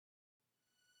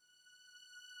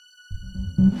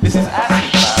This is ACFM.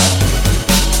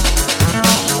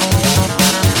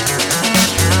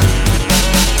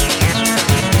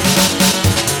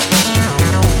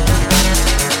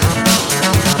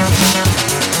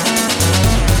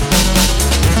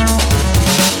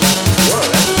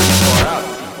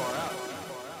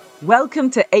 Welcome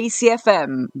to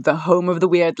ACFM, the home of the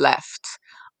weird left.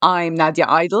 I'm Nadia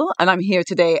Idle, and I'm here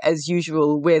today, as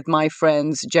usual, with my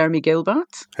friends Jeremy Gilbert.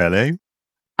 Hello.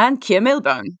 And Keir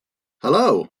Milburn.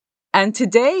 Hello. And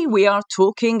today we are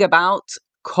talking about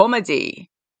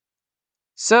comedy.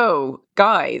 So,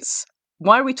 guys,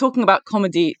 why are we talking about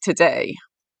comedy today?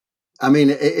 I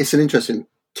mean, it's an interesting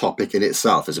topic in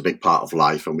itself. It's a big part of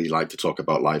life, and we like to talk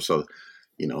about life. So,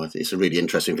 it's a really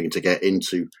interesting thing to get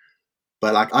into.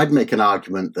 But I'd make an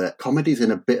argument that comedy's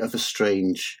in a bit of a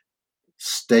strange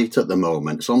state at the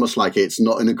moment. It's almost like it's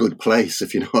not in a good place,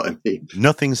 if you know what I mean.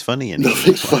 Nothing's funny anymore.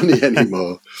 Nothing's funny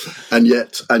anymore. And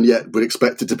yet we're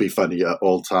expected to be funny at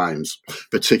all times,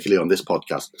 particularly on this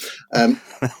podcast. Yeah,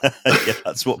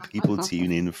 that's what people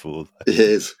tune in for. It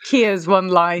is. Keir's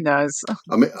one-liners.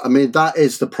 I mean, that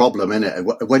is the problem, isn't it?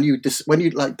 When you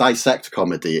dissect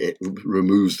comedy, it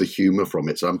removes the humour from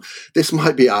it. So this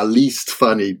might be our least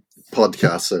funny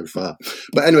podcast so far.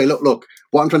 But anyway, look,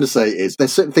 what I'm trying to say is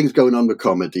there's certain things going on with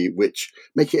comedy which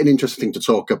make it an interesting thing to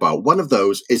talk about. One of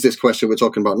those is this question we're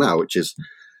talking about now, which is,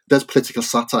 does political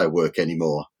satire work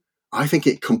anymore? I think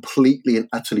it completely and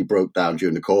utterly broke down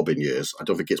during the Corbyn years. I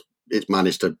don't think it's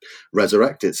managed to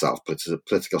resurrect itself,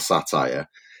 political satire.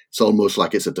 It's almost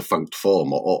like it's a defunct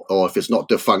form, or if it's not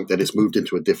defunct, then it's moved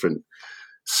into a different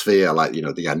sphere, like,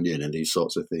 The Onion and these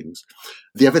sorts of things.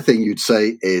 The other thing you'd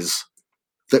say is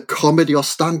that comedy, or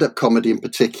stand-up comedy in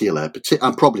particular,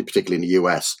 and probably particularly in the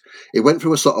US, it went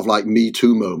through a sort of like Me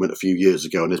Too moment a few years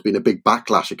ago, and there's been a big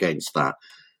backlash against that.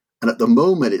 And at the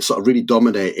moment, it's sort of really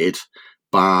dominated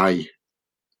by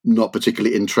not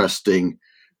particularly interesting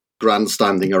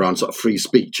grandstanding around sort of free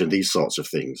speech and these sorts of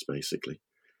things, basically.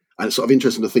 And it's sort of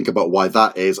interesting to think about why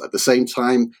that is. At the same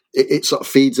time, it sort of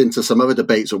feeds into some other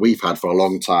debates that we've had for a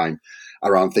long time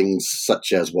around things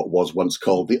such as what was once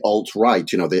called the alt-right,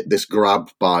 this grab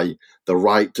by the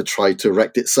right to try to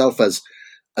erect itself as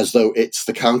though it's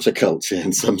the counterculture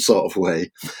in some sort of way,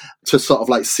 to sort of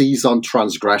like seize on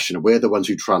transgression. We're the ones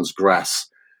who transgress.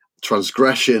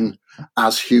 Transgression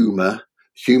as humour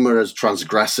as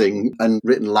transgressing, and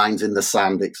written lines in the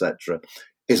sand, etc.,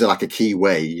 is like a key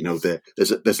way.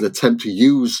 There's an attempt to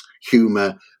use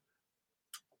humour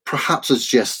perhaps as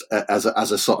just as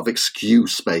a sort of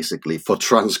excuse, basically, for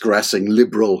transgressing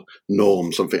liberal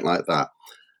norms, something like that.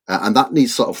 And that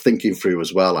needs sort of thinking through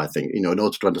as well, I think. In order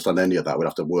to understand any of that, we'd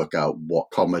have to work out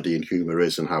what comedy and humour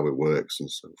is and how it works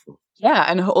and so forth. Yeah,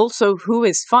 and also who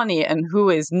is funny and who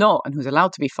is not, and who's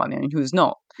allowed to be funny and who's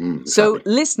not. Exactly. So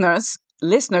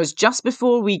listeners, just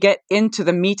before we get into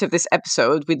the meat of this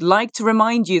episode, we'd like to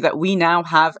remind you that we now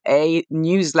have a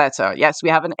newsletter. Yes, we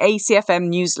have an ACFM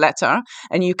newsletter,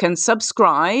 and you can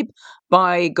subscribe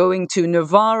by going to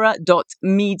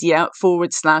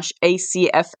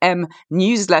novara.media/ACFM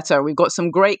newsletter. We've got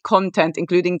some great content,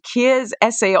 including Keir's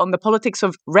essay on the politics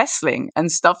of wrestling and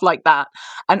stuff like that.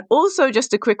 And also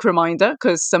just a quick reminder,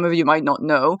 because some of you might not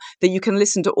know, that you can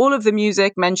listen to all of the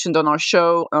music mentioned on our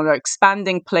show on our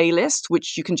expanding playlist,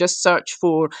 which you can just search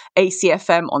for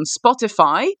ACFM on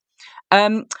Spotify.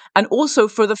 And also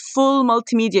for the full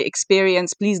multimedia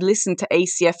experience, please listen to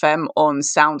ACFM on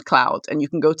SoundCloud. And you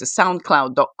can go to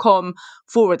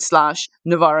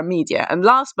soundcloud.com/Novara Media. And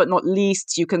last but not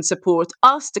least, you can support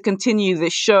us to continue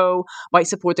this show by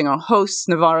supporting our hosts,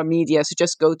 Novara Media. So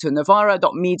just go to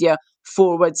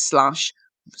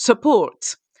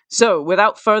novara.media/support. So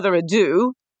without further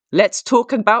ado, let's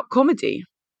talk about comedy.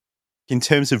 In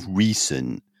terms of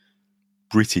recent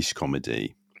British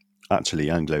comedy, actually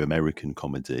Anglo-American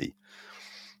comedy,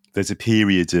 there's a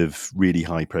period of really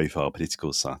high-profile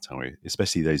political satire,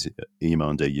 especially those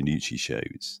Armando Iannucci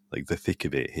shows, like The Thick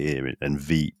of It here and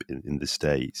Veep in the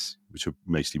States, which are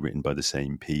mostly written by the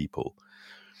same people.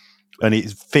 And it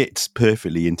fits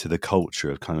perfectly into the culture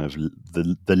of kind of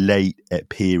the late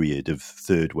period of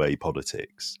third-way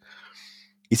politics.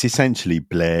 It's essentially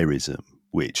Blairism,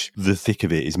 which The Thick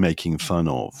of It is making fun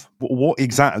of. What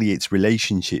exactly its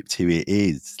relationship to it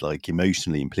is, like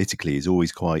emotionally and politically, is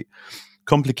always quite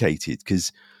complicated,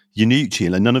 because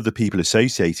Iannucci and none of the people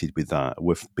associated with that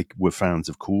were fans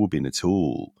of Corbyn at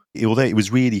all. Although it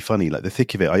was really funny, like The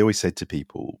Thick of It, I always said to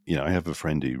people, I have a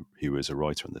friend who was a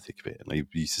writer on The Thick of It, and I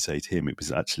used to say to him, it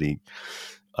was actually,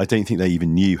 I don't think they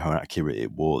even knew how accurate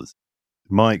it was.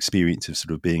 My experience of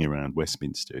sort of being around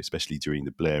Westminster, especially during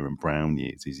the Blair and Brown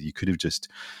years, is you could have just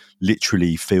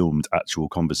literally filmed actual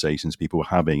conversations people were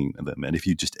having them, and if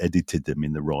you just edited them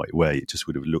in the right way, it just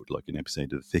would have looked like an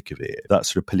episode of The Thick of It. That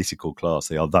sort of political class,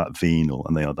 they are that venal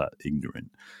and they are that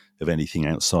ignorant of anything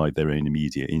outside their own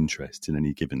immediate interest in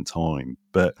any given time.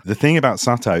 But the thing about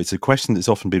satire, it's a question that's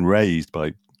often been raised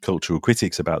by cultural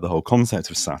critics about the whole concept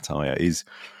of satire, is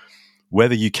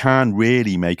whether you can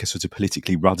really make a sort of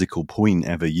politically radical point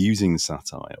ever using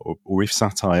satire, or if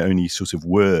satire only sort of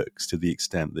works to the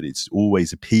extent that it's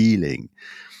always appealing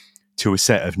to a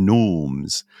set of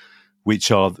norms which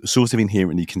are sort of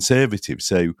inherently conservative.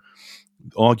 So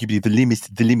arguably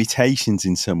the limitations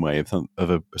in some way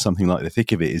of something like The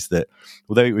Thick of It is that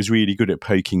although it was really good at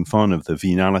poking fun of the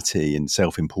venality and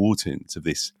self-importance of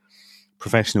this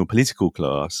professional political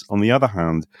class, on the other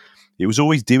hand, it was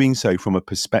always doing so from a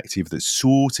perspective that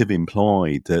sort of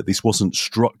implied that this wasn't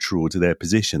structural to their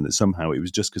position, that somehow it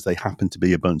was just because they happened to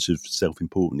be a bunch of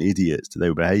self-important idiots that they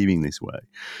were behaving this way.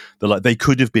 That like they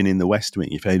could have been in the West Wing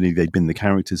if only they'd been the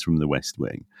characters from the West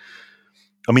Wing.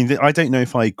 I mean, I don't know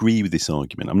if I agree with this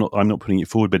argument. I'm not putting it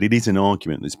forward, but it is an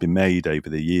argument that's been made over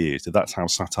the years that that's how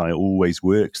satire always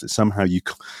works. That somehow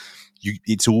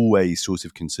it's always sort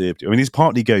of conservative. I mean, this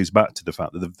partly goes back to the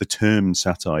fact that the term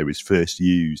satire is first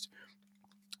used,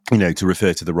 to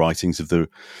refer to the writings of the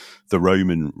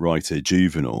Roman writer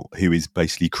Juvenal, who is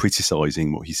basically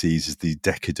criticising what he sees as the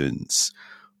decadence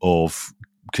of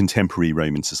contemporary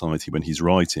Roman society when he's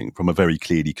writing from a very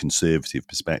clearly conservative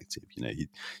perspective.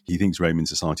 He thinks Roman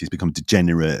society has become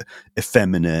degenerate,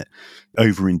 effeminate,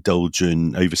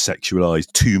 overindulgent,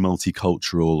 over-sexualized, too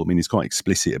multicultural. I mean, he's quite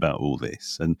explicit about all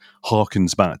this and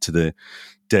harkens back to the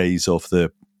days of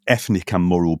the ethnic and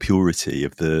moral purity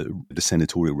of the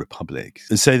senatorial republic.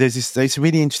 And so there's a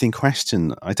really interesting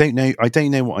question. I don't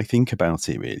know what I think about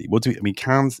it really.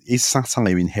 Is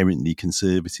satire inherently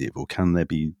conservative, or can there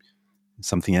be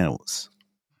something else?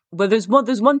 Well, there's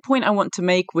one point I want to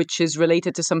make, which is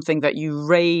related to something that you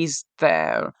raised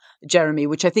there, Jeremy,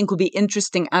 which I think will be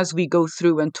interesting as we go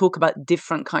through and talk about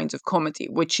different kinds of comedy,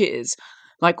 which is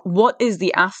like, what is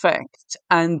the affect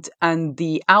and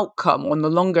the outcome on the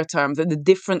longer term that the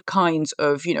different kinds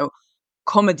of,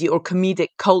 comedy or comedic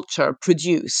culture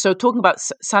produce? So talking about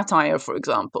satire, for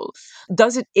example,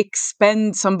 does it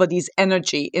expend somebody's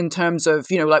energy in terms of,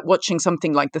 like watching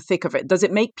something like The Thick of It? Does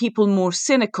it make people more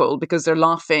cynical because they're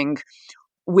laughing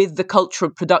with the cultural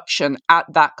production at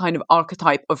that kind of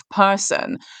archetype of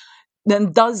person?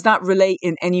 Then does that relate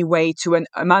in any way to an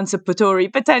emancipatory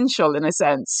potential, in a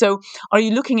sense? So are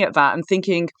you looking at that and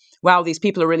thinking, wow, these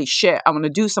people are really shit, I want to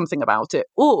do something about it?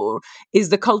 Or is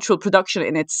the cultural production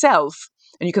in itself,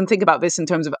 and you can think about this in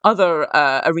terms of other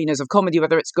arenas of comedy,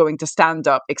 whether it's going to stand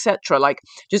up, etc., like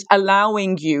just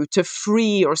allowing you to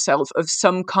free yourself of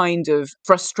some kind of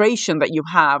frustration that you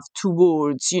have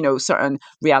towards, certain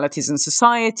realities in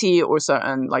society or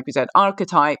certain, like we said,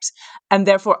 archetypes, and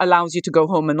therefore allows you to go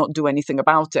home and not do anything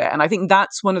about it. And I think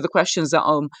that's one of the questions that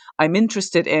I'm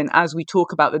interested in as we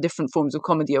talk about the different forms of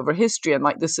comedy over history and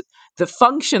like this, the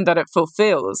function that it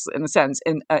fulfills, in a sense,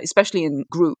 especially in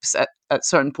groups at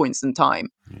certain points in time.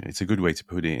 Yeah, it's a good way to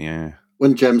put it, yeah.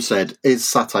 When Jem said, is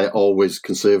satire always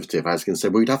conservative? I was going to say,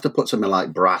 we'd have to put something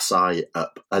like Brass Eye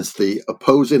up as the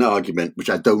opposing argument, which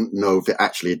I don't know if it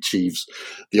actually achieves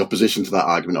the opposition to that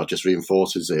argument or just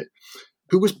reinforces it.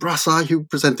 Who was Brass Eye? Who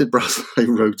presented Brass Eye?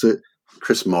 Who wrote it?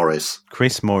 Chris Morris.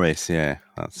 Chris Morris, yeah,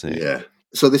 that's it. Yeah.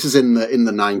 So this is in the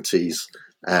 90s,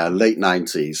 late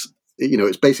 90s.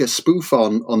 It's basically a spoof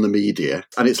on the media,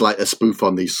 and it's like a spoof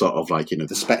on these sort of like,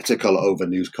 the spectacle over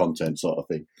news content sort of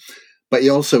thing. But he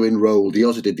also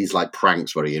did these like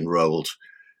pranks where he enrolled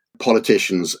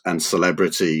politicians and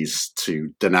celebrities to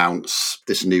denounce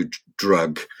this new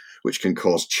drug, which can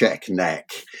cause check neck,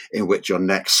 in which your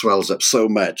neck swells up so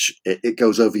much, it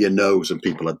goes over your nose and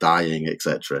people are dying,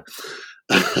 etc.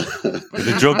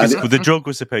 The drug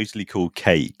was supposedly called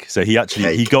Cake. So he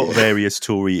got various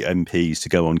Tory MPs to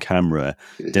go on camera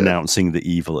denouncing the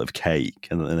evil of Cake,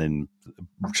 and then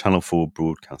Channel 4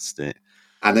 broadcast it.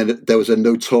 And then there was a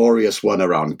notorious one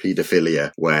around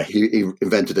paedophilia where he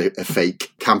invented a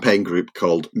fake campaign group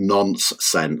called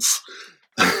Nonsense.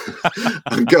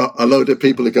 And got a load of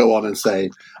people to go on and say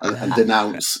and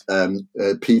denounce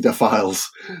paedophiles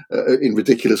in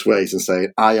ridiculous ways and say,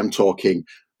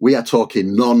 we are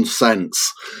talking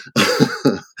nonsense.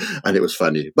 And it was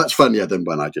funny. Much funnier than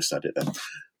when I just said it then.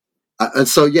 And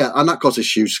so, and that caused a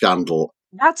huge scandal.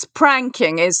 That's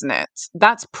pranking, isn't it?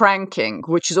 That's pranking,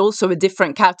 which is also a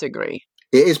different category.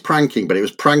 It is pranking, but it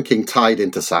was pranking tied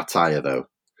into satire, though.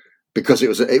 because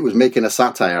it was making a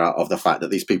satire out of the fact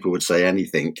that these people would say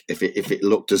anything if it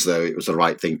looked as though it was the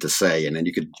right thing to say, and then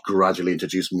you could gradually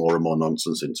introduce more and more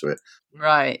nonsense into it.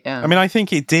 Right, yeah. I mean, I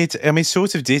think it did. I mean,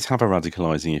 sort of did have a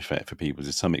radicalising effect for people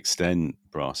to some extent,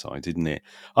 Brass Eye, didn't it?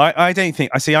 I don't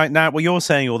think. Now, well, you're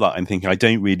saying all that, I'm thinking I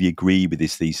don't really agree with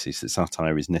this thesis that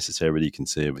satire is necessarily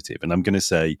conservative. And I'm going to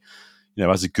say,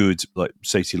 as a good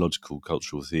sociological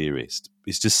cultural theorist,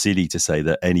 it's just silly to say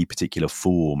that any particular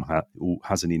form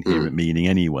has an inherent meaning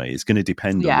anyway. It's going to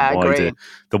depend on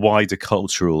the wider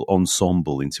cultural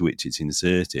ensemble into which it's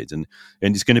inserted, and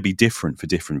it's going to be different for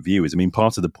different viewers. I mean,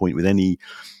 part of the point with any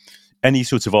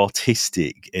sort of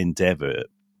artistic endeavour,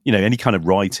 any kind of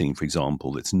writing, for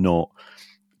example, that's not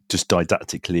just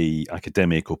didactically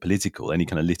academic or political, any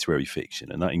kind of literary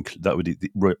fiction, and that would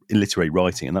literary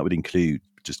writing, and that would include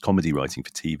just comedy writing for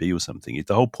TV or something.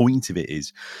 The whole point of it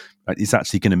is it's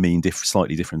actually going to mean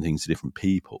slightly different things to different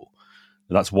people.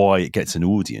 And that's why it gets an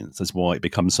audience. That's why it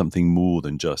becomes something more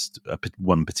than just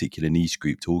one particular niche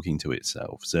group talking to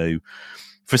itself. So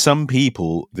for some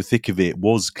people, the thick of it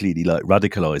was clearly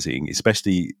radicalising,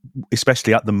 especially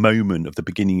at the moment of the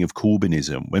beginning of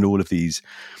Corbynism, when all of these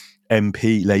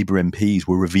Labour MPs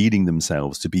were revealing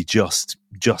themselves to be just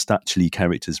actually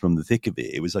characters from the thick of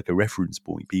it. It was like a reference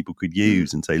point people could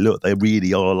use and say, look, they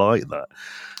really are like that.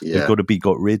 Yeah. They've got to be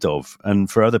got rid of. And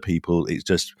for other people, it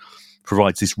just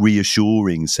provides this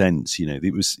reassuring sense.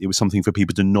 It was something for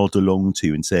people to nod along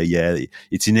to and say, yeah,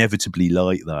 it's inevitably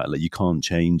like that. Like, you can't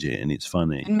change it, and it's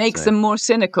funny. It makes them more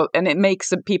cynical, and it makes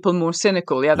the people more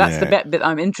cynical. Yeah, that's the bit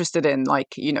I'm interested in.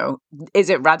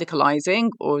 Is it radicalizing,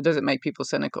 or does it make people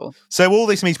cynical? So all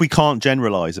this means we can't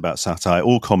generalize about satire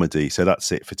or comedy. So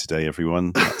that's it for today,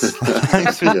 everyone.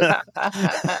 Thanks for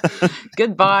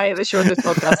Goodbye, the shortest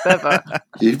podcast ever.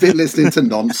 You've been listening to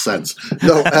nonsense.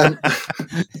 No,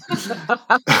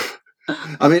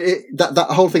 I mean, that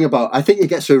whole thing about, I think it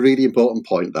gets to a really important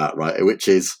point, right, which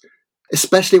is,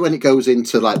 especially when it goes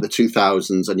into the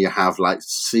 2000s and you have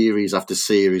series after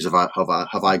series of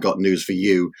Have I Got News for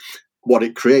You, what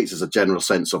it creates is a general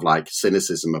sense of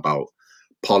cynicism about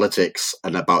politics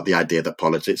and about the idea that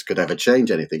politics could ever change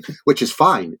anything, which is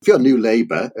fine. If you're New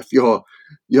Labour, if you're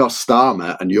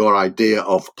Starmer and your idea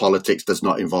of politics does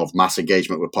not involve mass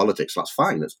engagement with politics, that's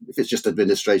fine. If it's just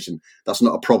administration, that's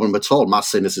not a problem at all.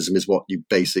 Mass cynicism is what you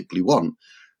basically want.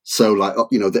 So,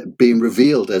 being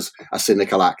revealed as a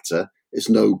cynical actor is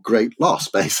no great loss,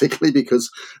 basically, because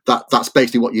that's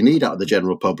basically what you need out of the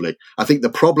general public. I think the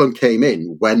problem came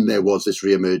in when there was this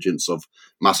reemergence of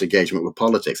mass engagement with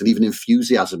politics and even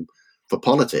enthusiasm for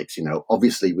politics.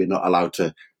 Obviously we're not allowed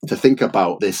to think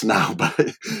about this now, but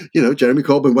Jeremy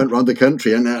Corbyn went around the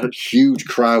country and huge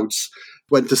crowds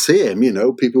went to see him.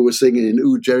 People were singing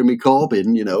 "Ooh, Jeremy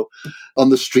Corbyn," on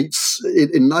the streets,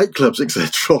 in nightclubs,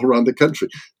 etc., all around the country.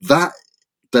 That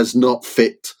does not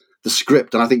fit the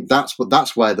script, and I think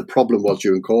that's why the problem was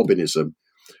during Corbynism,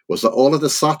 was that all of the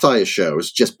satire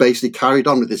shows just basically carried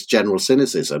on with this general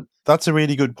cynicism. That's a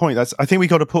really good point. I think we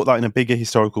got to put that in a bigger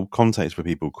historical context for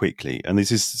people quickly. And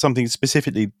this is something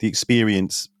specifically the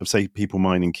experience of, say, people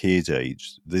mine and kids'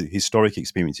 age. The historic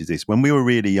experience is this: when we were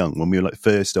really young, when we were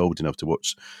first old enough to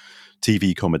watch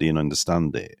TV comedy and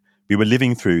understand it, we were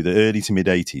living through the early to mid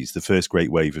 80s, the first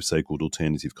great wave of so-called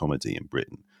alternative comedy in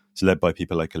Britain. It's led by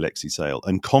people like Alexei Sayle.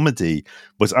 And comedy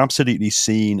was absolutely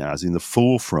seen as in the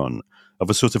forefront of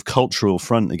a sort of cultural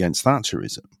front against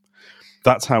Thatcherism.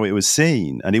 That's how it was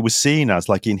seen. And it was seen as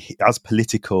as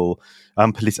political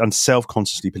and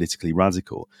self-consciously politically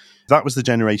radical. That was the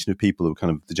generation of people who were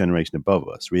kind of the generation above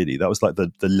us, really. That was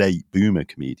the late boomer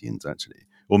comedians, actually.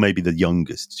 Or maybe the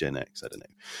youngest Gen X, I don't know.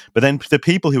 But then the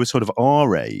people who were sort of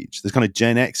our age, the kind of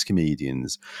Gen X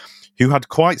comedians, who had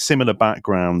quite similar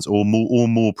backgrounds or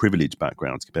more privileged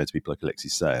backgrounds compared to people like Alexei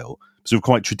Sayle, sort of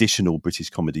quite traditional British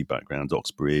comedy backgrounds,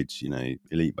 Oxbridge,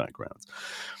 elite backgrounds.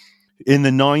 In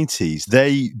the 90s,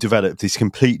 they developed this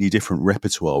completely different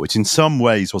repertoire, which in some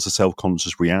ways was a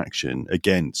self-conscious reaction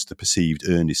against the perceived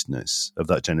earnestness of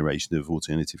that generation of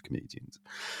alternative comedians.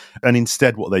 And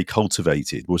instead, what they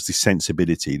cultivated was this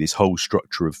sensibility, this whole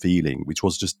structure of feeling, which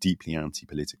was just deeply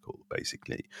anti-political,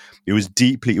 basically. It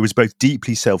was both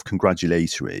deeply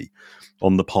self-congratulatory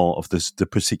on the part of the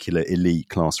particular elite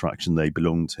class fraction they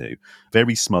belonged to,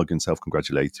 very smug and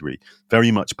self-congratulatory, very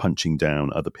much punching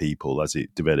down other people as it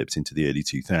developed into the early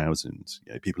 2000s.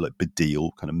 People like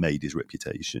Baddiel kind of made his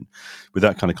reputation with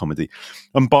that kind of comedy.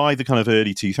 And by the kind of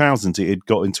early 2000s, it had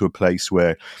got into a place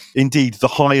where, indeed, the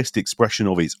highest expression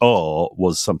of its art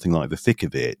was something like The Thick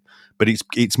of It, but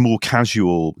it's more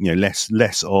casual,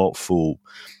 less artful,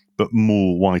 but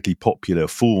more widely popular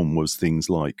form was things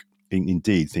like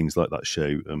indeed things like that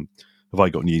show, Have I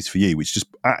Got News for You, which just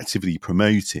actively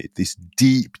promoted this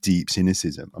deep, deep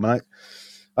cynicism. I mean,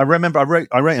 I remember I wrote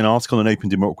an article on Open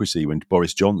Democracy when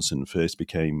Boris Johnson first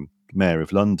became mayor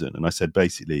of London, and I said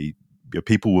basically,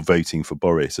 people were voting for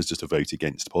Boris as just a vote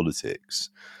against politics.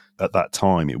 At that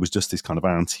time, it was just this kind of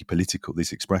anti-political,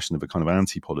 this expression of a kind of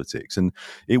anti-politics. And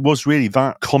it was really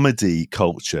that comedy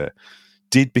culture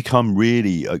did become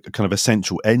really a kind of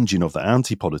essential engine of the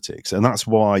anti-politics. And that's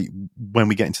why when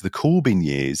we get into the Corbyn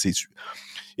years,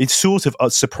 it's sort of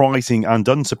surprising and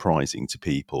unsurprising to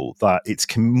people that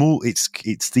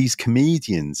it's these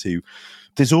comedians who,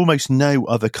 there's almost no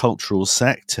other cultural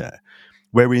sector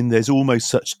wherein there's almost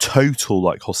such total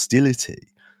like hostility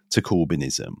to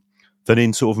Corbynism than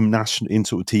in sort of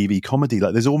TV comedy.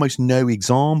 Like there's almost no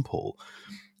example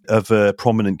of a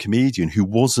prominent comedian who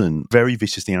wasn't very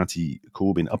viciously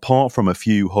anti-Corbyn, apart from a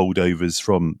few holdovers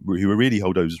who were really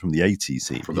holdovers from the 80s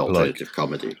scene. From the alternative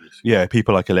comedy. Yeah,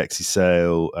 people like Alexei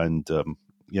Sayle and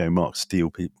Mark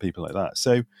Steele, people like that.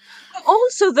 So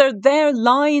also their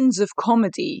lines of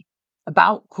comedy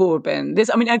about Corbyn.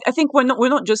 I think we're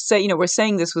not just saying, we're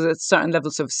saying this with a certain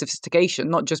levels of sophistication,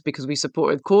 not just because we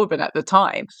supported Corbyn at the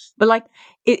time, but like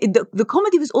the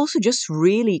comedy was also just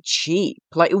really cheap.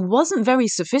 Like it wasn't very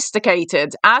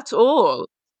sophisticated at all.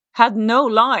 Had no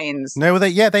lines. No,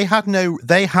 they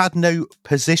had no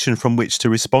position from which to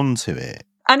respond to it.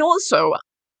 And also,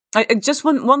 just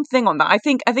one thing on that. I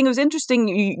think it was interesting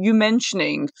you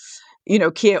mentioning,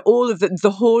 Keir, all of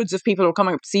the hordes of people who are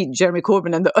coming up to see Jeremy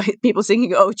Corbyn and the people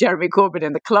singing, "Oh, Jeremy Corbyn"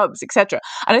 in the clubs, etc.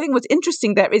 And I think what's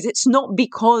interesting there is it's not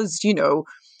because,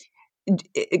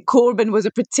 Corbyn was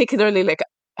a particularly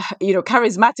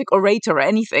charismatic orator or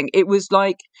anything. It was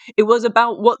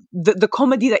about what the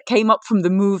comedy that came up from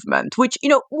the movement, which,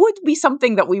 would be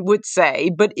something that we would say,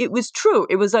 but it was true.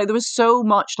 It was like there was so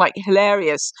much like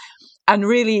hilarious and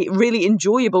really, really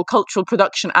enjoyable cultural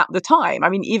production at the time. I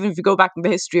mean, even if you go back in the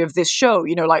history of this show,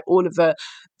 like all of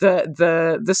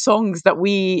the songs that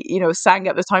we, sang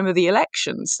at the time of the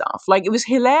election stuff, like it was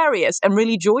hilarious and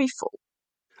really joyful.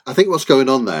 I think what's going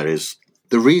on there is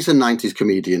the reason 90s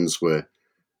comedians were,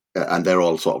 and they're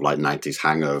all sort of like 90s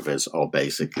hangovers, or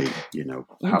basically, You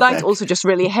guys also just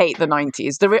really hate the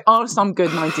 90s. There are some good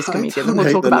 90s comedians, and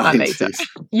we'll talk about that later.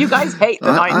 You guys hate the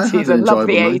 90s and love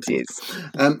the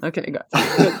 80s. Okay,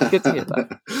 good to hear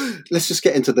that. Let's just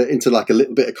get into like a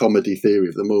little bit of comedy theory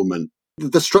of the moment.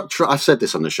 The structure, I've said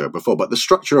this on the show before, but the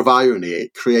structure of irony,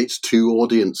 it creates two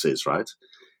audiences, right?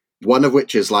 One of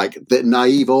which is like the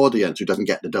naive audience who doesn't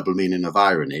get the double meaning of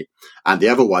irony. And the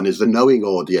other one is the knowing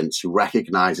audience who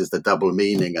recognizes the double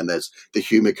meaning. And the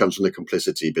humor comes from the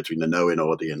complicity between the knowing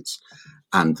audience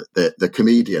and the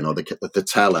comedian or the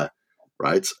teller,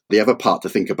 right? The other part to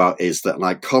think about is that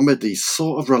like comedy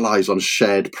sort of relies on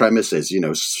shared premises,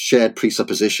 shared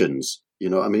presuppositions. You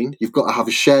know what I mean? You've got to have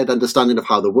a shared understanding of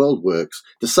how the world works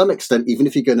to some extent, even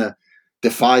if you're going to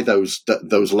defy those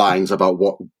lines about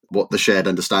what the shared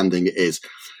understanding is,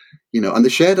 and the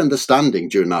shared understanding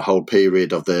during that whole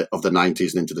period of the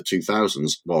 90s and into the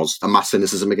 2000s was a mass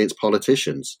cynicism against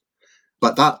politicians.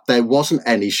 But that there wasn't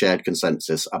any shared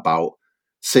consensus about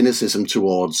cynicism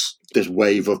towards this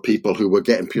wave of people who were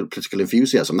getting political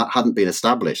enthusiasm. That hadn't been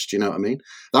established. You know what I mean?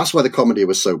 That's why the comedy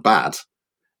was so bad.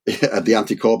 The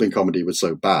anti-Corbyn comedy was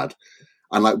so bad.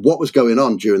 And like what was going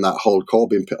on during that whole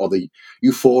Corbyn or the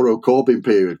Euphoria Corbyn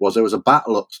period was there was a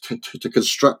battle to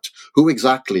construct who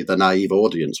exactly the naive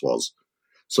audience was.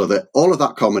 So that all of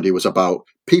that comedy was about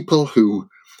people who,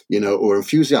 were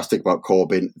enthusiastic about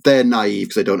Corbyn. They're naive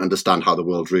because they don't understand how the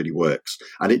world really works.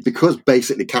 And because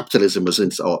basically capitalism was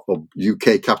or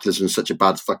UK capitalism in such a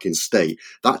bad fucking state,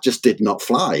 that just did not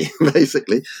fly,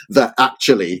 basically. That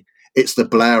actually it's the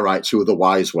Blairites who are the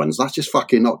wise ones. That's just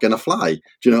fucking not going to fly.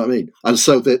 Do you know what I mean? And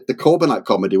so the Corbynite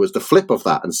comedy was the flip of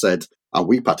that and said, and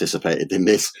we participated in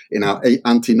this, in our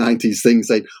anti-90s thing,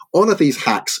 saying, all of these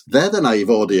hacks, they're the naive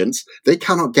audience. They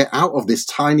cannot get out of this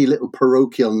tiny little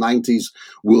parochial 90s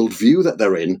worldview that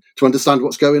they're in to understand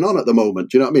what's going on at the moment.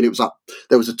 Do you know what I mean?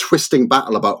 There was a twisting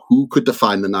battle about who could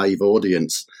define the naive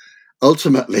audience.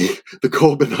 Ultimately, the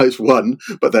Corbynites won,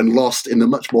 but then lost in the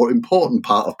much more important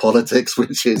part of politics,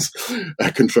 which is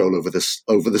control over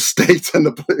the state and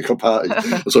the political party.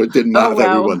 So it didn't matter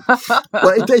that we won.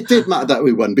 But it did matter that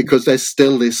we won because there's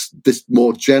still this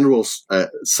more general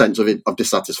sense of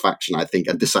dissatisfaction, I think,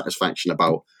 and dissatisfaction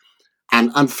about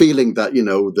and feeling that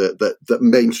that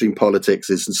mainstream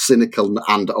politics is cynical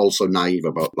and also naive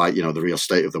about the real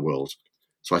state of the world.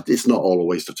 So it's not all a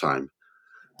waste of time.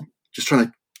 Just trying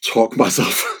to talk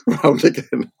myself around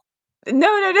again.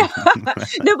 No.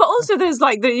 No, but also there's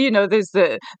like there's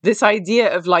this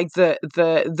idea of like the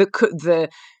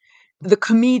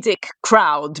comedic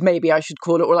crowd, maybe I should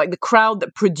call it, or like the crowd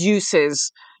that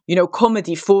produces,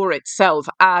 comedy for itself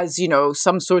as,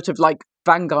 some sort of like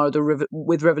vanguard or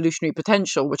with revolutionary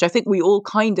potential, which I think we all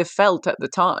kind of felt at the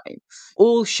time,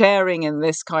 all sharing in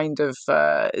this kind of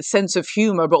sense of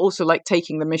humor, but also like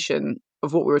taking the mission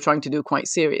of what we were trying to do quite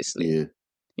seriously. Yeah.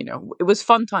 It was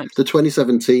fun times. The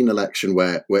 2017 election,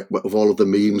 where of all of the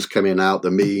memes coming out,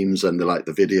 the memes and the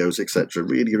videos, etc.,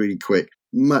 really, really quick,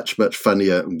 much, much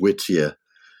funnier and wittier.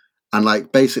 And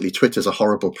like basically, Twitter's a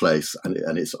horrible place, and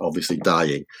it's obviously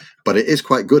dying, but it is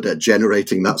quite good at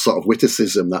generating that sort of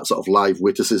witticism, that sort of live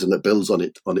witticism that builds on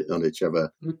each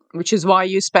other. Which is why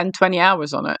you spend 20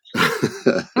 hours on it.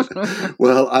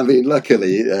 Well, I mean,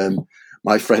 luckily,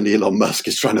 my friend Elon Musk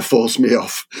is trying to force me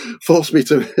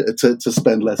to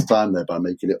spend less time there by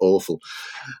making it awful.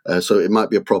 So it might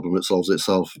be a problem that solves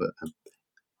itself.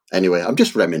 Anyway, I'm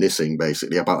just reminiscing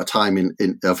basically about a time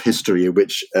of history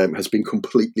which has been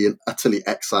completely and utterly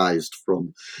excised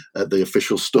from the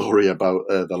official story about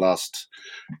the last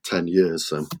 10 years.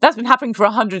 So. That's been happening for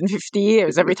 150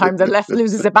 years every time the left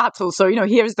loses a battle. So,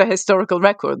 here's the historical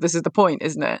record. This is the point,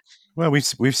 isn't it? Well,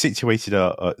 we've situated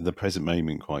the present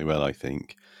moment quite well, I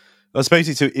think. I suppose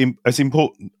it's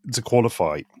important to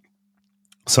qualify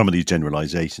some of these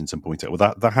generalisations and point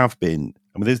out there have been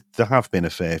a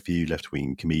fair few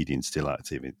left-wing comedians still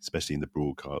active, especially in the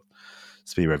broadcast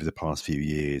sphere over the past few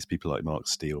years. People like Mark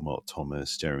Steele, Mark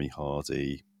Thomas, Jeremy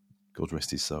Hardy, God rest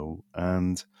his soul,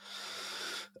 and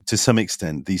to some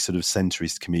extent, these sort of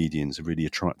centrist comedians have really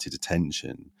attracted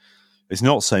attention. It's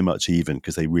not so much even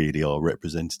because they really are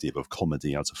representative of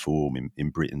comedy as a form in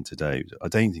Britain today. I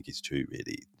don't think it's true,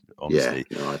 really. Honestly,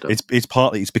 yeah, no, I don't.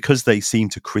 It's because they seem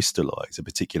to crystallise a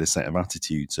particular set of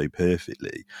attitudes so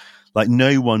perfectly. Like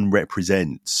no one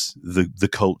represents the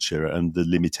culture and the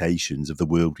limitations of the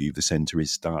worldview of the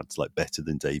centrist stats like better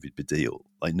than David Baddiel.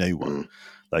 Like no one.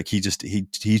 Like he just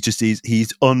is.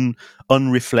 He's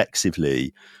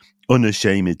unreflexively,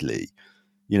 unashamedly.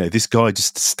 This guy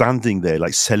just standing there,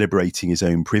 like celebrating his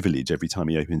own privilege every time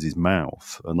he opens his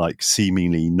mouth, and like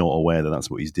seemingly not aware that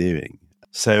that's what he's doing.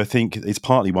 So I think it's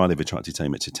partly why they've attracted so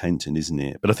much attention, isn't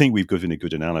it? But I think we've given a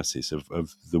good analysis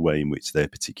of the way in which their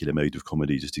particular mode of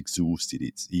comedy just exhausted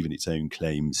even its own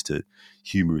claims to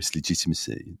humorous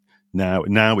legitimacy. Now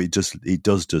it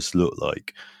does just look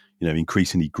like,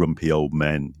 increasingly grumpy old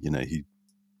men, who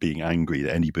being angry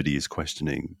that anybody is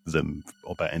questioning them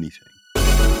about anything.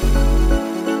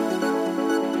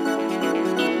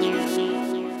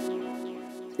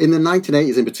 In the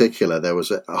 1980s in particular, there was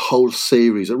a whole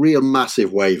series, a real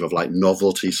massive wave of like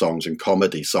novelty songs and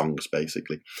comedy songs,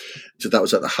 basically. So that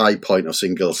was at the high point of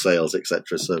single sales,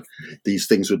 etc. So these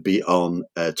things would be on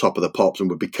Top of the Pops and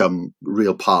would become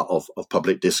real part of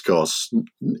public discourse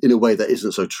in a way that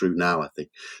isn't so true now, I think.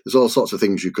 There's all sorts of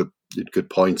things you could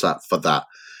point at for that.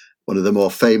 One of the more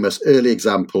famous early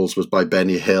examples was by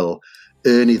Benny Hill,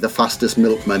 Ernie the Fastest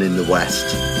Milkman in the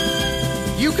West.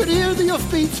 You could hear the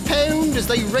hoofbeats pound as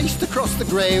they raced across the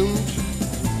ground,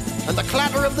 and the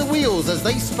clatter of the wheels as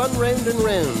they spun round and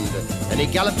round. And he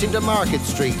galloped into Market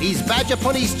Street, his badge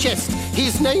upon his chest.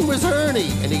 His name was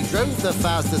Ernie, and he drove the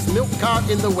fastest milk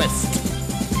cart in the West.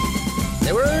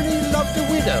 Now Ernie loved a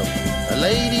widow, a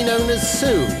lady known as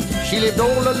Sue. She lived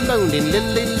all alone in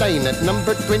Lily Lane at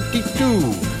number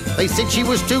 22. They said she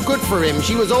was too good for him.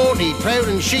 She was haughty, proud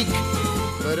and chic.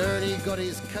 But Ernie got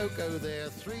his cocoa there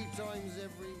 3 times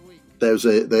every week. There was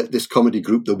this comedy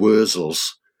group, the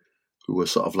Wurzels, who were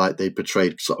sort of like, they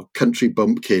portrayed sort of country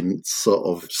bumpkin sort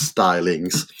of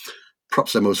stylings.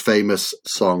 Perhaps their most famous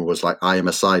song was like, I Am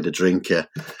a Cider Drinker.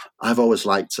 I've always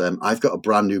liked, I've got a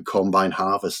brand new combine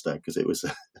harvester, because it was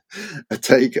a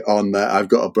take on I've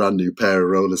got a brand new pair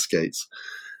of roller skates.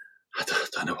 I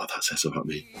don't know what that says about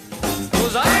me.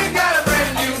 'Cause I got a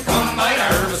brand new combine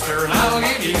harvester and I'll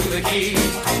give you the key.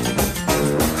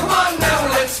 Come on now,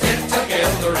 let's get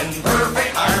together in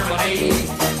perfect harmony.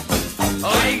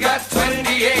 I got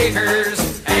 20 acres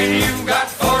and you got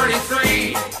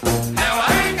 43. Now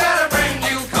I got a brand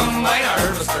new combine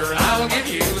harvester and I'll give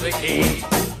you the key.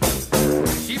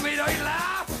 She made I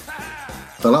laugh.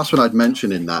 The last one I'd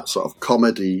mention in that sort of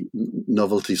comedy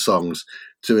novelty songs,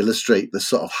 to illustrate the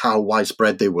sort of how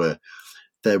widespread they were,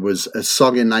 there was a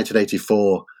song in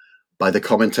 1984 by the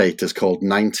Commentators called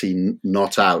 19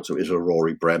 Not Out. It was a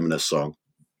Rory Bremner song.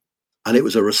 And it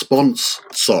was a response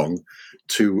song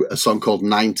to a song called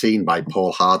 19 by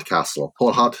Paul Hardcastle.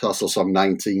 Paul Hardcastle's song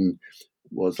 19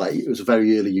 was like, it was a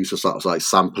very early use of sort of like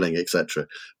sampling, etc.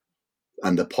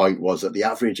 And the point was that the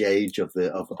average age of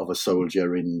a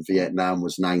soldier in Vietnam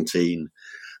was 19.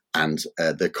 And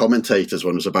the commentators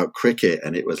one was about cricket,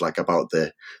 and it was like about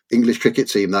the English cricket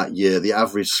team that year. The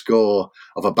average score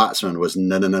of a batsman was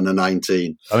 19.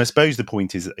 And I suppose the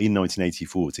point is, in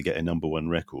 1984, to get a number one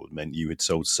record meant you had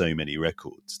sold so many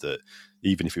records that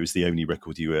even if it was the only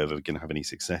record you were ever going to have any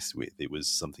success with, it was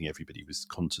something everybody was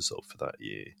conscious of for that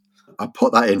year. I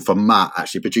put that in for Matt,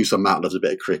 actually. Producer Matt does a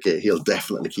bit of cricket. He'll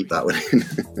definitely keep that one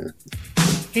in.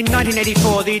 In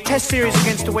 1984, the Test series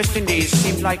against the West Indies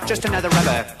seemed like just another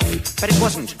rubber. But it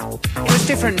wasn't. It was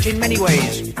different in many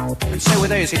ways, and so were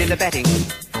those who did the betting.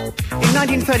 In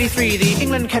 1933, the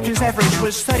England captain's average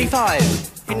was 35.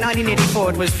 In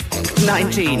 1984, it was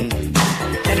 19. No,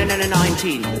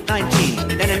 19. 19.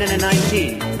 No,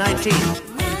 19. 19.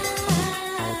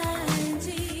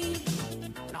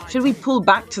 Should we pull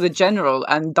back to the general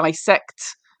and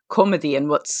dissect comedy and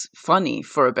what's funny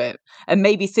for a bit, and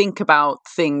maybe think about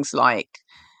things like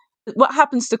what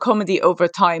happens to comedy over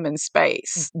time and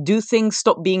space? Do things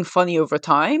stop being funny over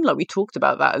time? Like we talked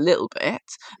about that a little bit,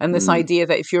 and this idea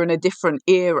that if you're in a different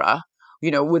era,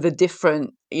 with a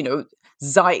different,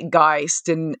 zeitgeist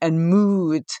and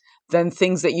mood, then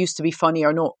things that used to be funny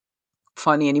are not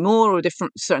funny anymore, or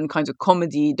certain kinds of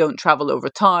comedy don't travel over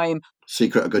time.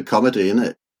 Secret of good comedy, isn't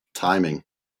it? Timing.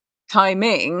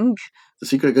 The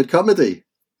secret of good comedy.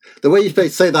 The way you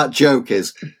say that joke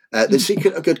is, the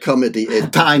secret of good comedy is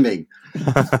timing.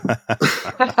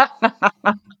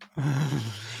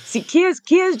 See, Kia's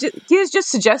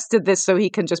just suggested this so he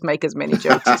can just make as many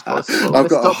jokes as possible. I've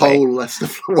got a whole list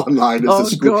of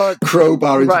one-liners to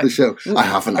crowbar into the show. I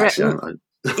haven't actually.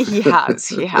 He has.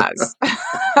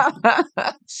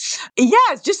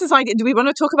 Yes, just this idea. Do we want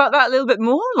to talk about that a little bit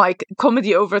more? Like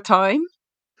comedy over time?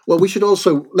 Well, we should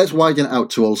also, let's widen it out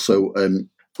to also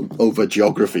over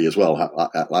geography as well,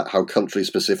 like how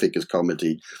country-specific is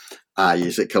comedy.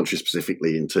 Is it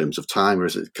country-specifically in terms of time, or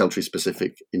is it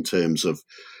country-specific in terms of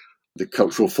the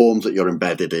cultural forms that you're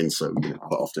embedded in? So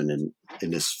quite often in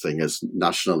this thing as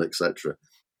national, etc.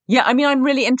 Yeah, I mean, I'm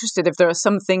really interested if there are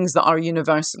some things that are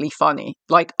universally funny.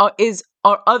 Like, are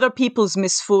other people's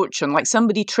misfortune, like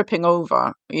somebody tripping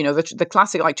over, the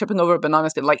classic, like tripping over a banana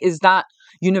stick, like, is that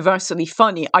universally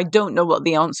funny? I don't know what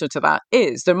the answer to that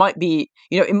is. There might be,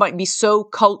 it might be so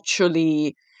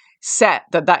culturally set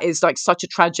that is like such a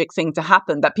tragic thing to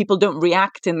happen that people don't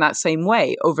react in that same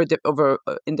way over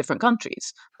in different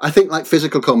countries. I think like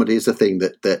physical comedy is the thing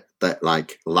that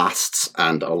like lasts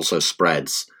and also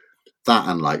spreads. That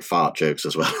and like fart jokes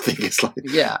as well. I think it's like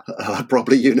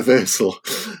probably universal.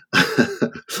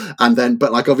 And then,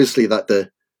 but like obviously that the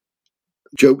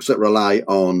jokes that rely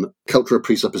on cultural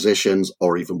presuppositions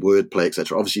or even wordplay,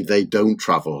 etc. Obviously, they don't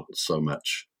travel so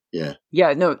much. Yeah.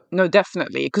 Yeah. No,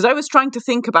 definitely. Because I was trying to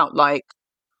think about like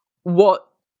what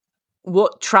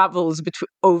travels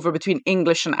between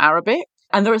English and Arabic.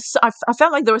 And I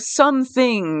felt like there are some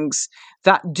things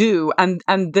that do, and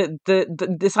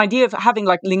this idea of having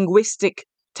like linguistic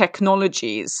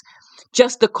technologies,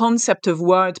 just the concept of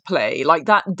wordplay, like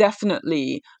that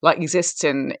definitely like exists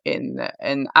in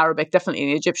Arabic, definitely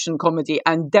in Egyptian comedy,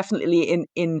 and definitely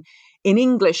in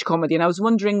English comedy. And I was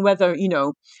wondering whether,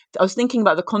 I was thinking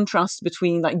about the contrast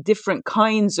between like different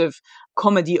kinds of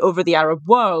comedy over the Arab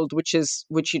world, which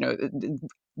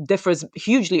differs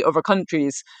hugely over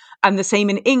countries, and the same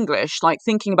in English, like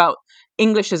thinking about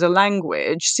English as a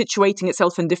language situating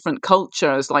itself in different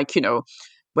cultures, like,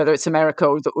 whether it's America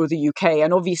or the UK.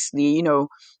 And obviously,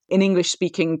 in English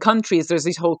speaking countries, there's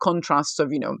these whole contrasts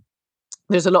of,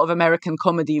 there's a lot of American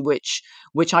comedy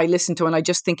which I listen to and I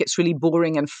just think it's really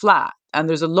boring and flat. And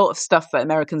there's a lot of stuff that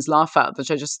Americans laugh at,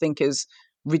 which I just think is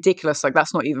ridiculous. Like,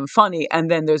 that's not even funny. And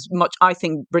then I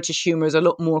think British humor is a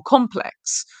lot more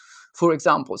complex, for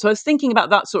example. So I was thinking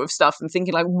about that sort of stuff and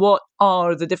thinking like, what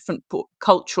are the different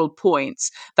cultural points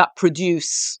that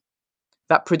produce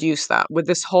that with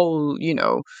this whole,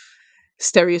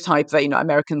 stereotype that,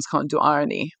 Americans can't do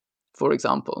irony, for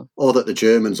example. Or that the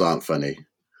Germans aren't funny.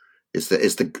 It's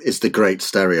the great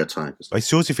stereotype. I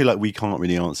sort of feel like we can't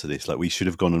really answer this. Like we should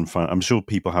have gone and found. I'm sure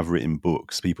people have written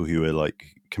books. People who are like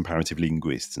comparative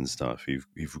linguists and stuff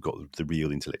who've got the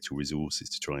real intellectual resources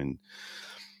to try and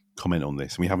comment on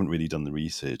this. And we haven't really done the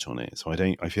research on it. So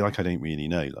I feel like I don't really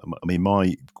know. I mean,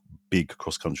 my big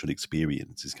cross-cultural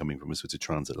experience is coming from a sort of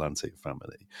transatlantic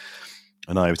family,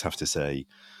 and I would have to say,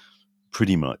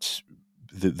 pretty much,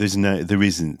 there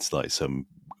isn't like some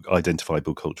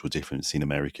identifiable cultural difference in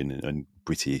American and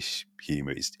British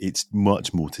humour. It's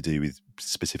much more to do with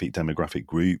specific demographic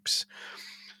groups,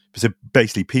 So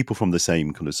basically, people from the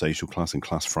same kind of social class and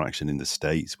class fraction in the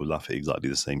States will laugh at exactly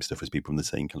the same stuff as people from the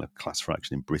same kind of class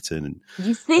fraction in Britain, You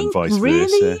and think vice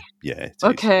really? versa. Yeah.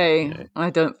 Totally, Okay, yeah. I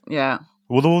don't. Yeah.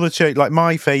 Well, all the show, like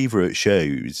my favourite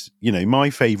shows, my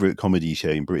favourite comedy show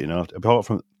in Britain, apart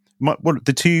from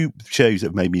the two shows that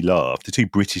have made me laugh, the two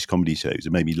British comedy shows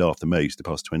that made me laugh the most the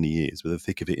past 20 years were The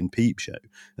Thick of It and Peep Show.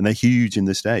 And they're huge in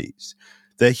the States.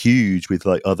 They're huge with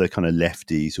like other kind of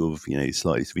lefty sort of, slightly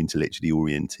sort of intellectually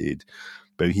oriented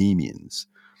bohemians.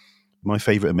 My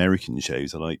favourite American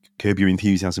shows are like Curb Your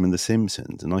Enthusiasm and The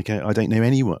Simpsons. And like, I don't know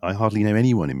anyone, I hardly know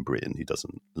anyone in Britain who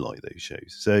doesn't like those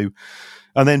shows. So,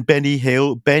 and then Benny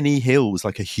Hill was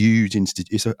like a huge,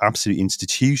 it's an absolute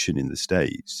institution in the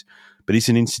States, but it's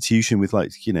an institution with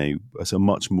like, a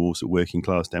much more sort of working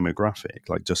class demographic,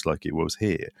 like just like it was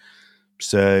here.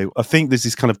 So I think there's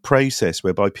this kind of process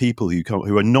whereby people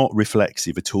who are not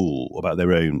reflexive at all about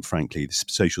their own, frankly,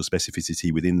 social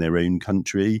specificity within their own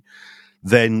country,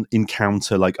 then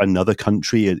encounter like another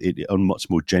country on much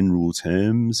more general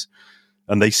terms.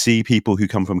 And they see people who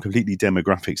come from completely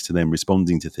demographics to them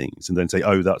responding to things and then say,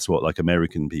 oh, that's what like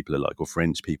American people are like or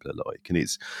French people are like. And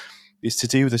it's to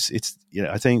do with this.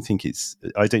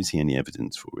 I don't see any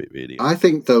evidence for it really. I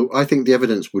think the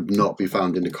evidence would not be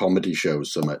found in the comedy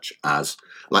shows so much as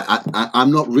like,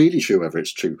 I'm not really sure whether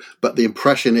it's true, but the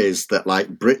impression is that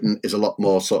like Britain is a lot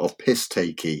more sort of piss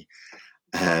takey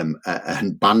and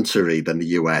bantery than the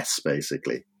US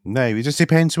basically. No, it just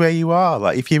depends where you are.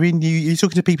 Like if you're you're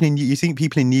talking to people you think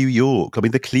people in New York. I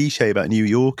mean, the cliche about New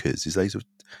Yorkers is they sort of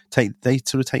take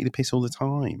the piss all the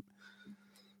time.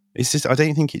 It's just, I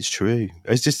don't think it's true.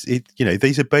 It's just,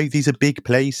 these are big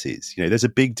places. There's a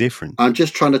big difference. I'm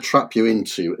just trying to trap you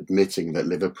into admitting that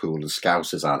Liverpool and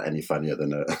Scousers aren't any funnier than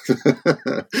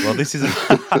Well, this is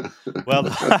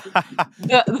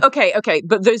Okay,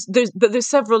 but there's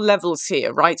several levels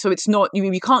here, right? So it's not,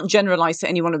 you can't generalize to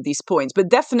any one of these points, but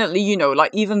definitely,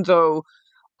 like even though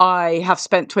I have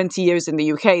spent 20 years in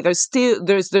the UK,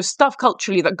 there's stuff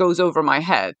culturally that goes over my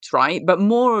head, right? But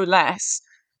more or less,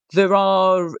 there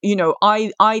are,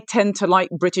 I tend to like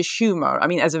British humor, I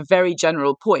mean, as a very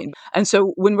general point. And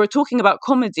so when we're talking about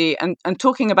comedy and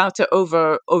talking about it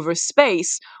over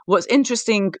space, what's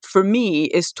interesting for me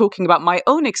is talking about my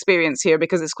own experience here,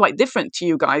 because it's quite different to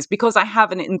you guys, because I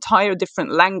have an entire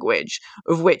different language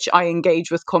of which I engage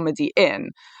with comedy in.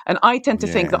 And I tend to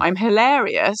think that I'm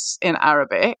hilarious in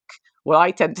Arabic. Well,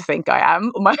 I tend to think I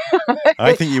am.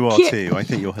 I think you are too. I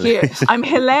think you're hilarious. I'm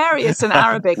hilarious in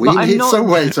Arabic. We but need I'm not, some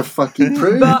way to fucking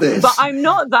prove this. But I'm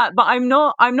not that. But I'm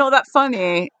not that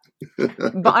funny.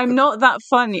 But I'm not that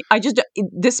funny. I just,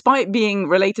 despite being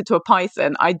related to a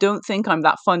python, I don't think I'm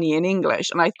that funny in English.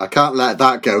 And I can't let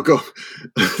that go. Go,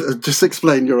 just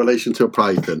explain your relation to a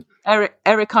python.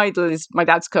 Eric Idle is my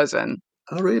dad's cousin.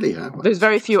 Oh, really? There's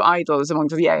very few idols among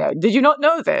the. Yeah. Did you not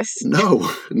know this?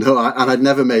 No. And I'd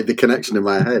never made the connection in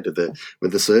my head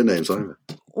with the surnames either.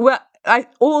 Well,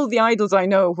 all the idols I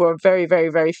know, who are very, very,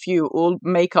 very few, all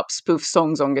make up spoof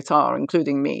songs on guitar,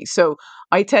 including me. So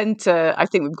I think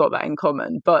we've got that in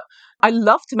common. But I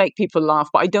love to make people laugh,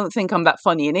 but I don't think I'm that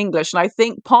funny in English. And I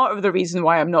think part of the reason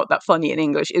why I'm not that funny in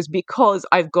English is because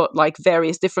I've got like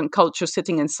various different cultures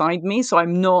sitting inside me. So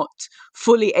I'm not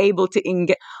fully able to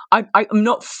engage. I'm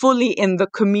not fully in the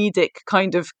comedic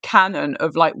kind of canon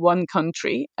of like one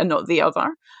country and not the other.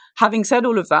 Having said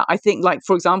all of that, I think, like,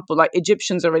 for example, like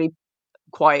Egyptians are really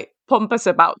quite pompous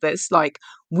about this. Like,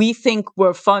 we think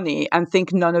we're funny and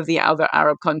think none of the other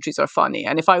Arab countries are funny.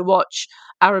 And if I watch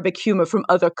Arabic humor from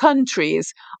other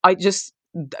countries, I just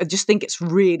think it's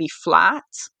really flat.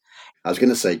 I was going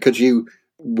to say, could you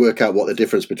work out what the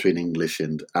difference between English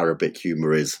and Arabic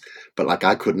humor is? But like,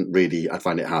 I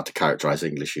find it hard to characterize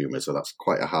English humor, so that's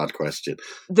quite a hard question.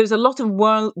 There's a lot of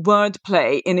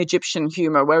wordplay in Egyptian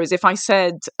humor, whereas if I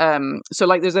said, so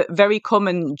like there's a very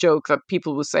common joke that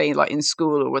people will say like in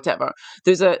school or whatever,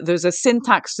 there's a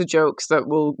syntax to jokes that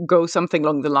will go something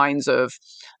along the lines of,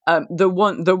 there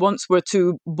once were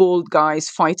two bald guys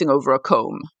fighting over a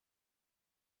comb,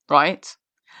 right?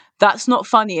 That's not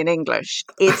funny in English.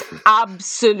 It's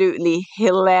absolutely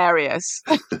hilarious.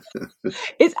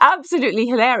 It's absolutely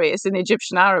hilarious in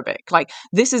Egyptian Arabic. Like,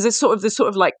 this is the sort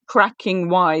of like cracking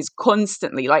wise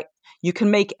constantly. Like, you can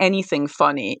make anything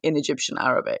funny in Egyptian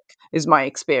Arabic, is my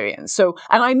experience. So,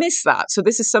 and I miss that. So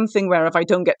this is something where if I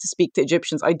don't get to speak to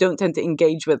Egyptians, I don't tend to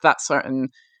engage with that certain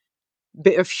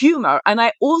bit of humor. And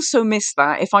I also miss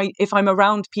that if I'm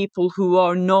around people who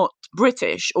are not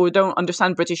British or don't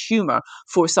understand British humor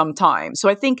for some time. So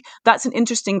I think that's an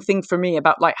interesting thing for me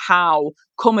about like how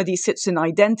comedy sits in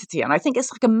identity. And I think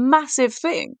it's like a massive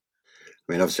thing.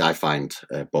 I mean, obviously, I find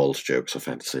bald jokes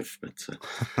offensive, but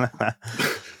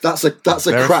that's a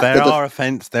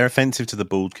crack. They're offensive to the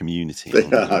bald community. They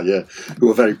are, yeah, who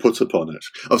are very put upon it.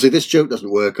 Obviously, this joke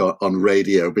doesn't work on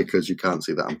radio because you can't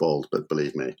see that I'm bald, but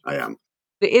believe me, I am.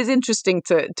 It is interesting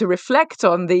to reflect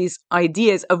on these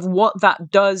ideas of what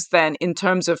that does then in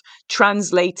terms of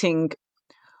translating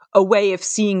a way of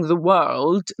seeing the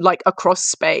world, like across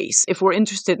space. If we're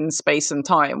interested in space and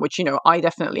time, which, you know, I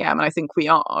definitely am, and I think we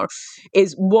are,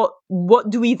 is what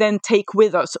do we then take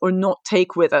with us or not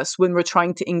take with us when we're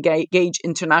trying to engage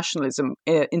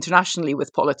internationally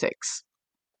with politics?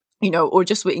 You know, or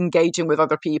just with engaging with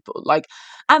other people, like,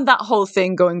 and that whole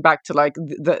thing going back to like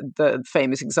the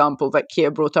famous example that Keir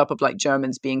brought up of like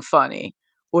Germans being funny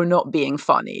or not being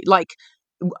funny. Like,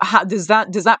 how does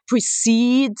that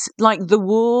precede like the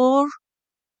war?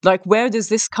 Like, where does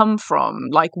this come from?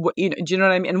 Like, what, you know, do you know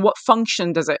what I mean? And what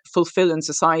function does it fulfill in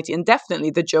society? And definitely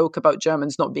the joke about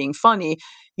Germans not being funny,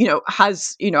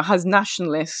 has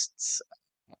nationalists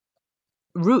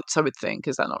roots, I would think.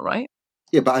 Is that not right?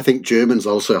 Yeah, but I think Germans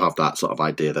also have that sort of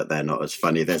idea that they're not as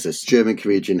funny. There's this German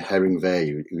comedian, Herring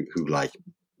who like,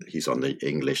 he's on the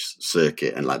English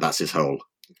circuit, and like that's his whole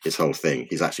thing.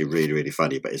 He's actually really, really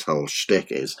funny, but his whole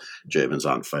shtick is Germans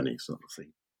aren't funny, sort of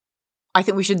thing. I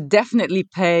think we should definitely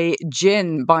play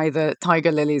Gin by the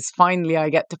Tiger Lilies. Finally, I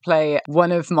get to play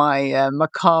one of my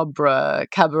macabre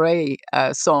cabaret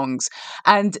songs.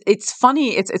 And it's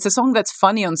funny. It's a song that's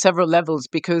funny on several levels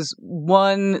because,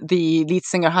 one, the lead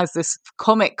singer has this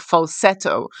comic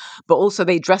falsetto, but also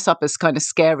they dress up as kind of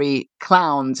scary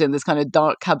clowns in this kind of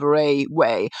dark cabaret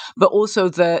way. But also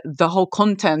the whole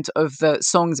content of the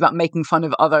song is about making fun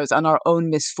of others and our own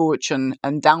misfortune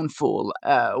and downfall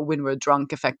when we're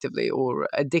drunk, effectively, or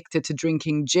addicted to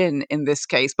drinking gin in this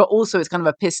case. But also it's kind of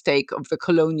a piss take of the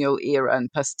colonial era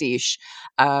and pastiche,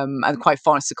 and quite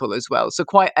farcical as well. So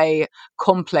quite a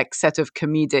complex set of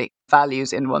comedic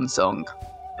values in one song.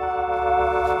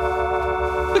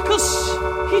 Because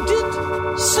he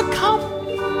did succumb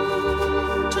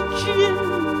to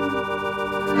gin.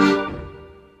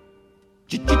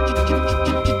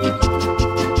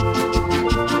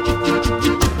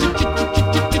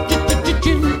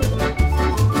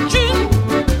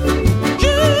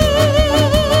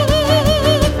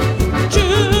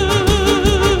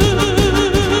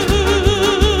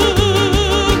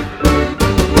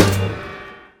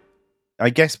 I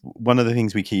guess one of the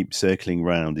things we keep circling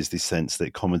around is this sense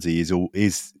that comedy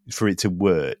is for it to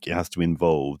work, it has to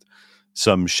involve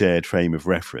some shared frame of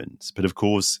reference. But of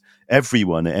course,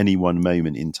 everyone at any one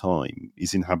moment in time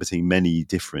is inhabiting many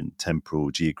different temporal,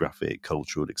 geographic,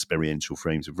 cultural, experiential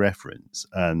frames of reference.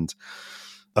 And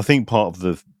I think part of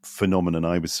the phenomenon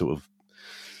I was sort of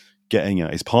getting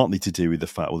at is partly to do with the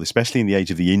fact, well, especially in the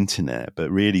age of the internet, but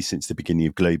really since the beginning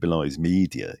of globalized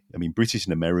media, I mean, British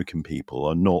and American people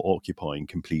are not occupying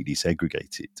completely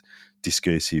segregated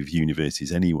discursive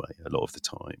universes anyway, a lot of the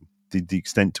time. The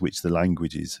extent to which the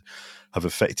languages have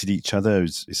affected each other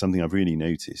is something I've really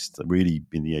noticed, really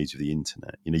in the age of the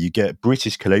internet. You know, you get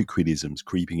British colloquialisms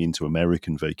creeping into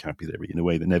American vocabulary in a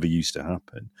way that never used to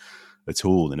happen at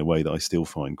all, in a way that I still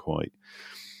find quite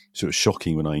sort of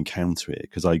shocking when I encounter it,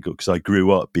 because I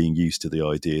grew up being used to the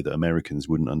idea that Americans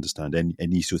wouldn't understand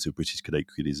any sort of British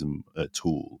colloquialism at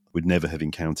all, would never have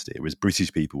encountered it, whereas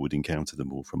British people would encounter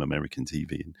them all from American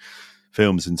TV and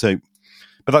films. And so,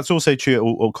 but that's also true at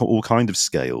all kind of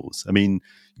scales. I mean,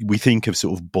 we think of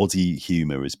sort of body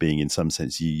humour as being in some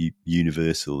sense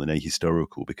universal and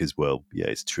ahistorical because, well, yeah,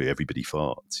 it's true, everybody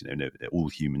farts, you know, all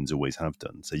humans always have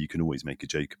done, so you can always make a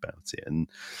joke about it. And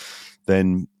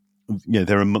then, you know,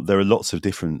 there are lots of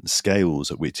different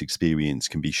scales at which experience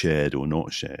can be shared or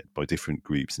not shared by different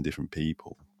groups and different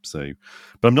people. So,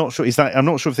 but I'm not sure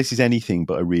if this is anything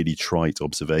but a really trite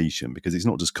observation, because it's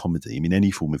not just comedy. I mean,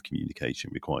 any form of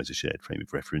communication requires a shared frame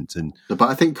of reference. But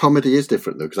I think comedy is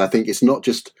different though, because I think it's not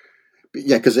just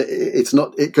because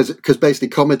because basically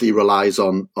comedy relies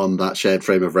on that shared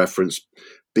frame of reference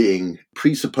being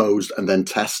presupposed and then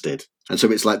tested, and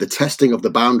so it's like the testing of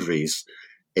the boundaries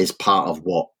is part of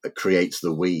what creates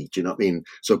the we. Do you know what I mean?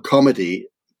 So comedy,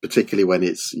 particularly when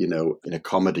it's, you know, in a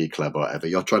comedy club or whatever,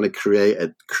 you're trying to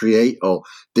create or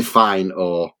define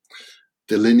or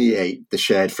delineate the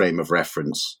shared frame of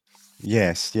reference.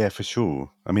 Yes, yeah, for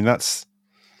sure. I mean, that's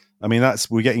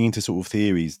we're getting into sort of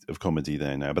theories of comedy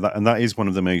there now, but that is one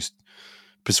of the most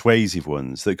persuasive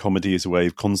ones, that comedy is a way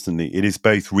of it is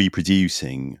both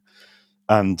reproducing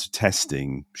and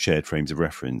testing shared frames of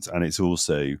reference, and it's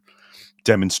also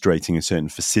demonstrating a certain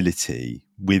facility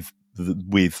with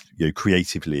you know,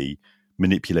 creatively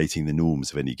manipulating the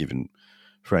norms of any given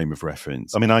frame of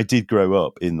reference. I mean, I did grow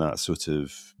up in that sort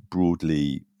of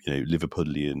broadly,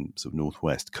 Liverpudlian sort of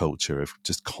Northwest culture of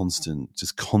just constant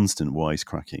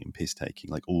wisecracking and piss taking,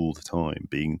 like all the time,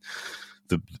 being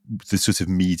the sort of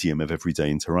medium of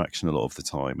everyday interaction a lot of the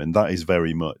time. And that is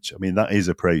very much, I mean, that is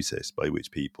a process by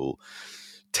which people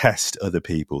test other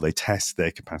people. They test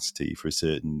their capacity for a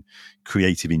certain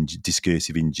creative,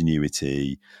 discursive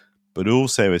ingenuity, but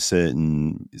also a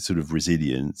certain sort of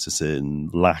resilience, a certain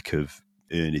lack of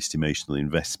earnest emotional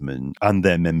investment, and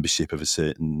their membership of a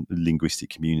certain linguistic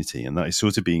community. And that is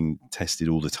sort of being tested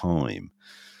all the time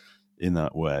in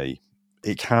that way.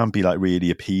 It can be like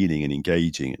really appealing and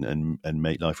engaging and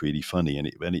make life really funny, and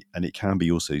it can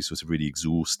be also sort of really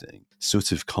exhausting.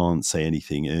 Sort of can't say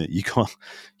anything. You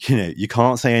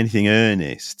can't say anything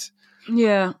earnest.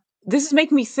 Yeah, this is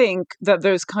making me think that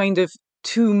there's kind of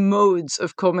two modes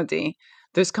of comedy.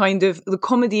 There's kind of the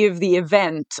comedy of the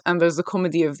event, and there's the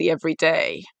comedy of the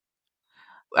everyday.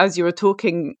 As you were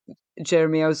talking,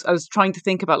 Jeremy, I was trying to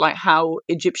think about like how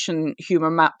Egyptian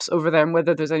humor maps over there and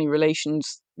whether there's any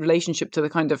relationship to the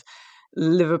kind of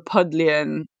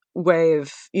Liverpudlian way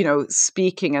of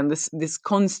speaking and this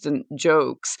constant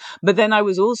jokes. But then I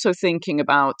was also thinking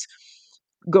about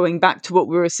going back to what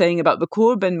we were saying about the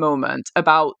Corbyn moment,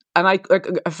 and I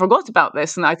forgot about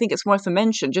this, and I think it's worth a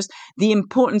mention, just the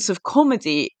importance of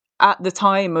comedy at the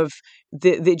time of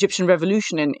the Egyptian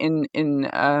revolution in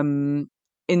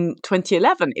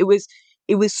 2011. It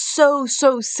was so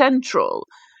central.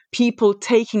 People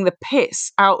taking the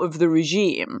piss out of the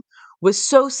regime was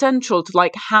so central to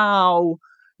like how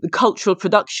the cultural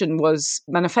production was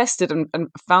manifested and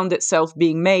found itself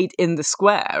being made in the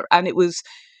square. And it was,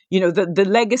 the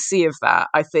legacy of that,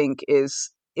 I think,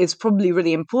 is probably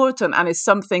really important, and is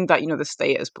something that the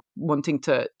state is wanting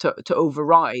to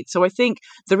override. So I think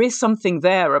there is something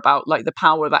there about like the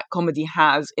power that comedy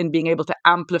has in being able to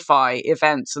amplify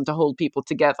events and to hold people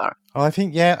together. Oh, I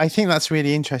think that's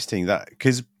really interesting, that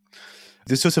because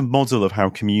the sort of model of how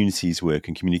communities work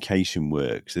and communication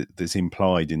works that's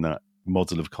implied in that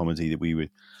model of comedy that we were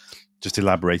just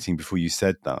elaborating before you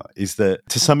said that, is that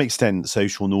to some extent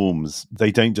social norms,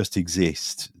 they don't just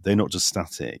exist, they're not just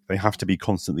static, they have to be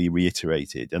constantly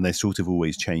reiterated, and they're sort of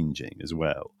always changing as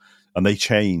well. And they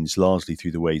change largely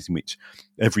through the ways in which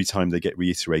every time they get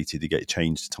reiterated, they get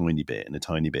changed a tiny bit and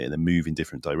then move in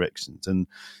different directions. And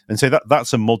so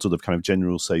that's a model of kind of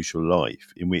general social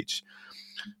life in which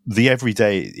the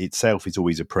everyday itself is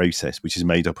always a process which is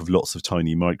made up of lots of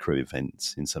tiny micro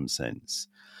events in some sense.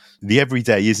 The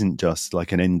everyday isn't just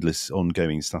like an endless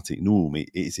ongoing static norm.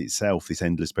 It is itself this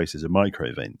endless process of micro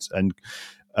events.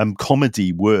 And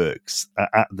comedy works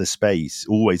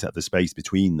always at the space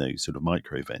between those sort of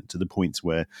micro events, to the points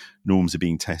where norms are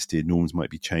being tested, norms might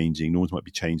be changing, norms might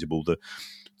be changeable.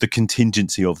 The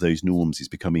contingency of those norms is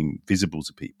becoming visible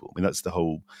to people. I mean, that's the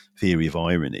whole theory of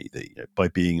irony, that by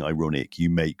being ironic,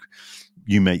 you make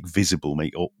visible,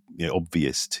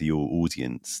 obvious to your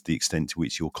audience the extent to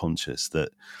which you're conscious that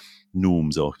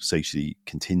norms are socially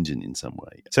contingent in some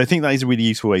way. So I think that is a really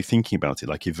useful way of thinking about it,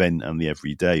 like event and the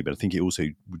everyday. But I think it also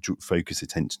would focus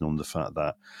attention on the fact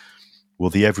that, well,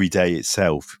 the everyday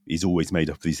itself is always made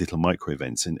up of these little micro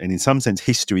events. And in some sense,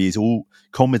 history is all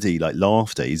comedy, like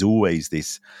laughter, is always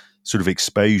this sort of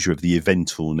exposure of the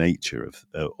eventful nature of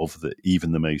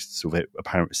even the most sort of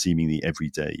apparent, seemingly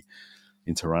everyday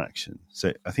interaction.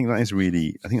 So I think that's a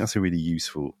really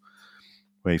useful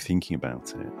way of thinking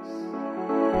about it.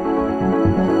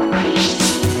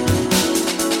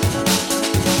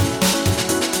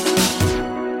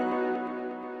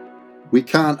 We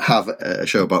can't have a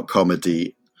show about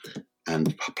comedy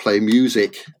and play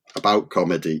music about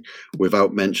comedy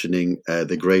without mentioning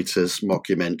the greatest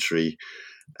mockumentary,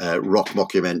 rock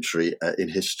mockumentary in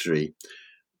history,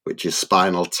 which is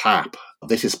Spinal Tap.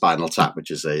 This is Spinal Tap,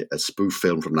 which is a spoof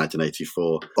film from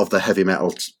 1984 of the heavy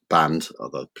metal band, or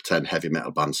the pretend heavy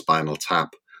metal band Spinal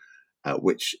Tap,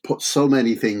 which puts so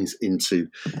many things into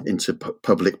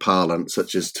public parlance,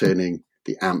 such as turning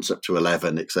the amps up to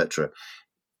 11, etc.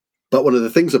 But one of the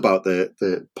things about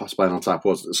the Spinal Tap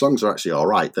was that the songs are actually all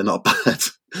right. They're not bad.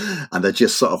 And they're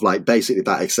just sort of like basically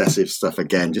that excessive stuff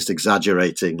again, just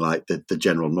exaggerating like the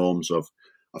general norms of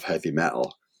heavy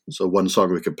metal. So one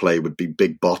song we could play would be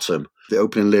Big Bottom. The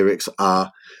opening lyrics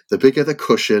are, the bigger the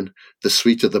cushion, the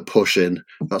sweeter the pushing.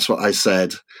 That's what I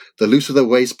said. The looser the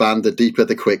waistband, the deeper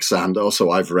the quicksand. Also,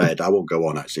 I've read. I won't go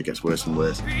on, actually. It gets worse and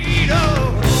worse. How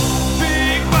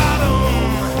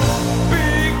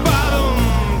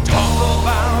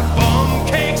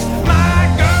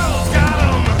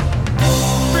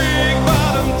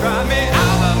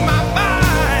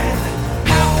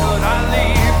could I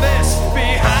leave this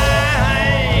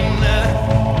behind?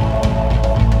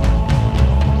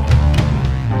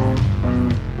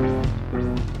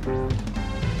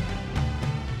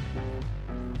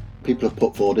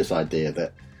 forward this idea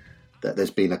that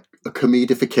there's been a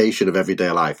commodification of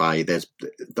everyday life, i.e. there's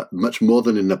much more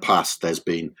than in the past.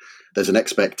 There's an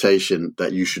expectation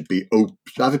that you should be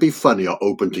either be funny or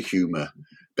open to humour.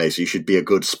 Basically, you should be a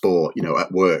good sport,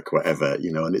 at work, whatever,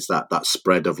 and it's that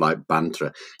spread of like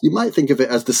banter. You might think of it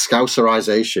as the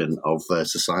Scouserization of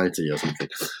society or something.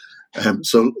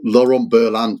 So Laurent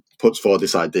Berlant puts forward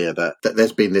this idea that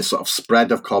there's been this sort of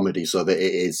spread of comedy so that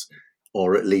it is,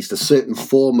 or at least a certain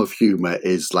form of humour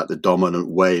is like the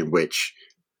dominant way in which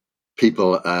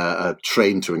people are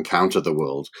trained to encounter the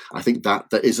world. I think that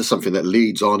is something that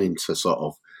leads on into sort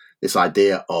of this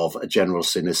idea of a general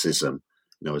cynicism,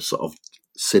 a sort of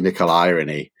cynical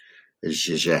irony, as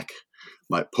Zizek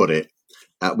might put it,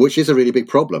 which is a really big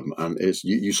problem. And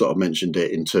you sort of mentioned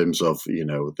it in terms of,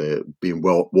 the being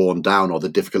worn down or the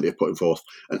difficulty of putting forth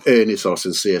an earnest or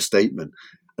sincere statement.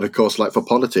 And of course, like for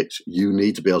politics, you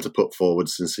need to be able to put forward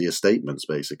sincere statements,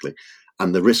 basically.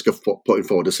 And the risk of putting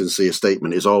forward a sincere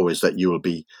statement is always that you will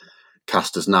be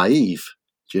cast as naive.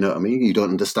 Do you know what I mean? You don't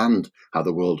understand how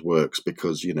the world works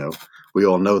because, we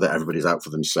all know that everybody's out for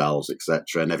themselves,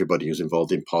 etc. And everybody who's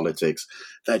involved in politics,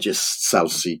 they're just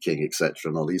self-seeking, etc.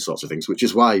 And all these sorts of things, which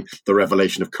is why the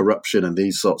revelation of corruption and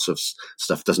these sorts of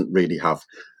stuff doesn't really have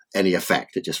any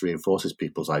effect. It just reinforces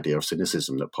people's idea of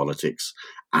cynicism, that politics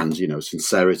and,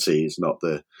 sincerity is not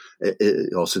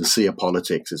or sincere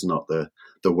politics is not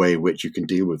the way in which you can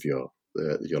deal with your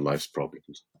life's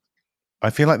problems. I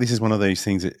feel like this is one of those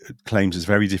things that claims it's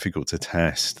very difficult to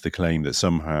test, the claim that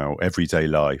somehow everyday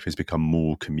life has become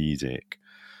more comedic,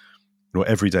 or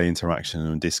everyday interaction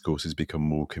and discourse has become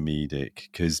more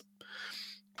comedic, because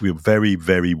we have very,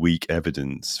 very weak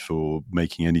evidence for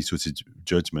making any sort of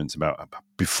judgments about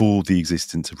before the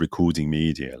existence of recording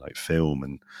media like film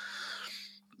and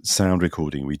sound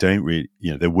recording. We don't really,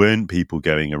 there weren't people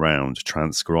going around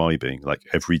transcribing like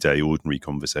everyday ordinary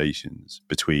conversations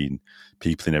between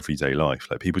people in everyday life.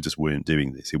 Like people just weren't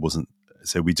doing this. It wasn't,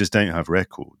 so we just don't have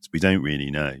records. We don't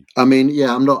really know. I mean,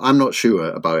 yeah, I'm not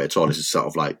sure about it at all. This is sort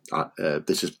of like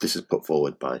this is put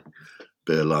forward by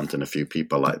Berlant and a few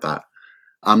people like that.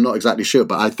 I'm not exactly sure,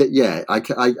 but I think, yeah,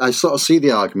 I sort of see the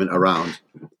argument around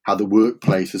how the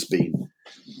workplace has been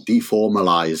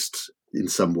deformalized in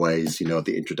some ways,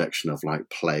 the introduction of like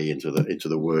play into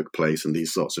the workplace and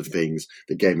these sorts of things,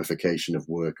 the gamification of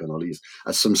work and all these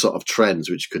as some sort of trends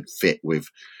which could fit with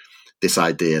this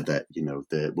idea that,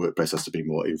 the workplace has to be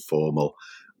more informal.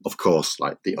 Of course,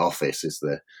 like The Office is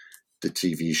the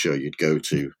TV show you'd go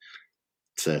to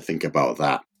think about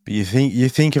that. But you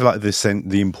think of like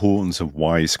the importance of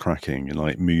wisecracking in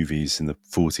like movies in the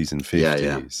 40s and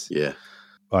 50s. Yeah.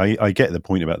 I get the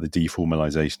point about the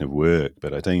deformalization of work,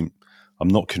 but I'm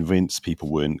not convinced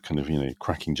people weren't kind of,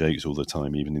 cracking jokes all the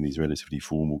time, even in these relatively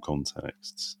formal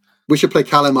contexts. We should play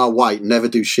Calamar White, Never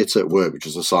Do Shit at Work, which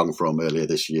was a song from earlier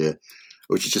this year,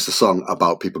 which is just a song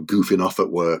about people goofing off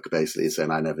at work, basically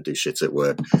saying, I never do shit at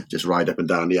work. Just ride up and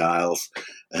down the aisles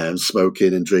and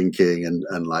smoking and drinking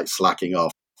and like slacking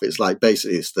off. It's like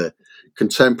basically it's the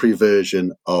contemporary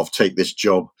version of Take This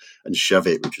Job and Shove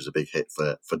It, which was a big hit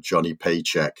for Johnny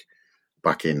Paycheck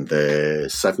back in the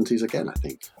 70s again, I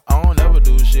think. I don't ever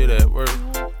do shit at work.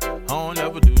 I don't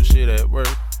ever do shit at work.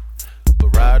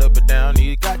 But ride up and down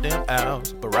these goddamn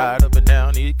aisles. But ride up and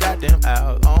down these goddamn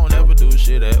aisles. I don't ever do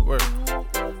shit at work.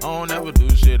 I don't ever do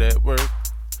shit at work.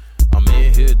 I'm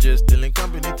in here just stealing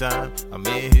company time. I'm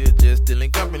in here just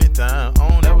stealing company time. I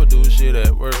don't ever do shit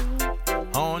at work. I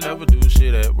don't ever do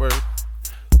shit at work.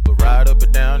 But ride up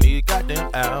and down these goddamn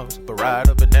aisles. But ride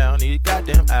up and down these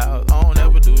goddamn aisles. I don't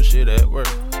ever do shit at work.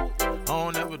 I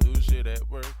don't ever do shit at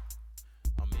work.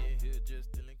 I'm in here just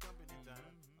stealing company time.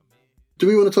 Do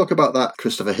we want to talk about that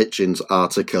Christopher Hitchens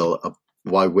article of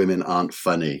why women aren't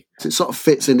funny? It sort of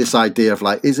fits in this idea of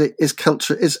like, is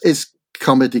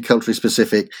comedy culturally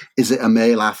specific? Is it a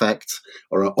male affect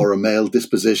or a male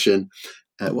disposition?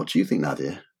 What do you think,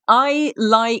 Nadia? I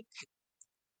like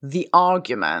the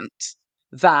argument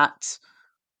that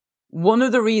one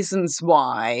of the reasons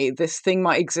why this thing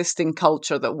might exist in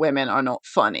culture that women are not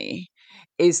funny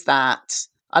is that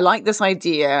I like this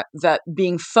idea that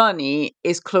being funny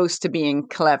is close to being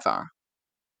clever,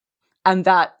 and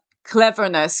that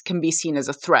cleverness can be seen as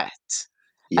a threat.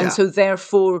 Yeah. And so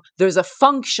therefore there's a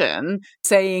function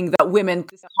saying that women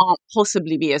can't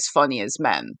possibly be as funny as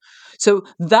men. So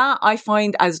that I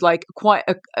find as like quite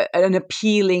an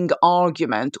appealing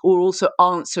argument, or also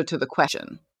answer to the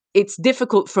question. It's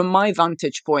difficult from my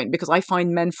vantage point because I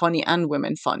find men funny and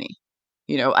women funny,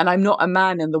 and I'm not a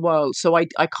man in the world, so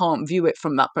I can't view it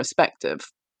from that perspective.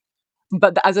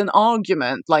 But as an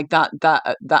argument like that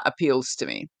appeals to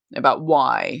me about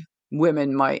why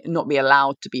women might not be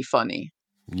allowed to be funny.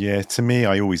 Yeah, to me,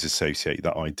 I always associate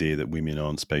that idea that women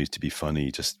aren't supposed to be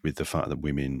funny just with the fact that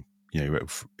women,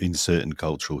 in certain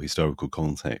cultural, historical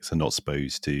contexts, are not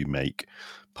supposed to make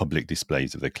public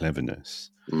displays of their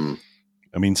cleverness. Mm.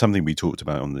 I mean, something we talked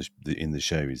about on in the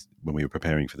show is when we were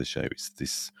preparing for the show is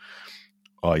this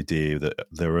idea that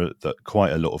that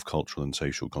quite a lot of cultural and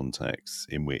social contexts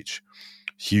in which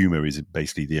humor is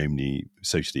basically the only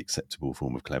socially acceptable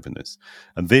form of cleverness.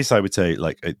 And this, I would say,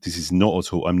 this is not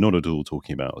at all, I'm not at all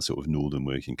talking about a sort of northern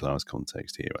working class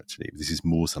context here, actually. This is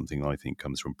more something I think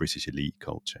comes from British elite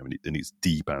culture, and it's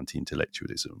deep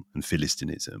anti-intellectualism and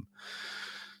Philistinism.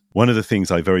 One of the things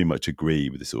I very much agree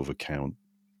with the sort of account,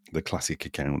 the classic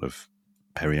account of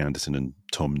Perry Anderson and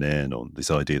Tom Nairn on this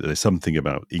idea that there's something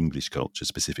about English culture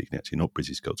specifically, actually not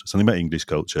British culture, something about English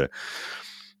culture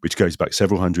which goes back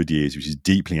several hundred years, which is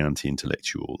deeply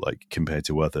anti-intellectual, like compared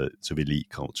to other sort of elite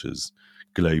cultures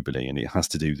globally. And it has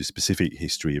to do with the specific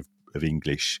history of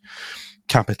English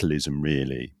capitalism,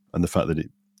 really. And the fact that it,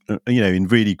 in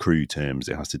really crude terms,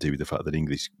 it has to do with the fact that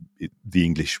the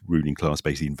English ruling class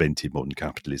basically invented modern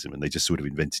capitalism, and they just sort of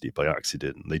invented it by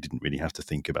accident. And they didn't really have to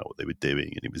think about what they were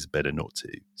doing, and it was better not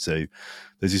to. So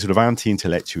there's this sort of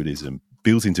anti-intellectualism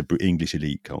built into English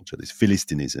elite culture, this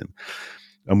Philistinism.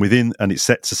 And it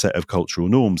sets a set of cultural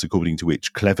norms according to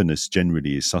which cleverness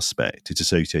generally is suspect. It's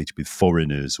associated with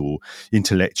foreigners or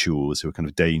intellectuals who are kind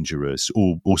of dangerous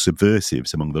or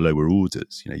subversives among the lower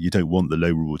orders. You don't want the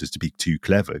lower orders to be too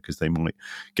clever because they might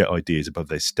get ideas above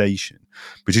their station,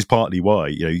 which is partly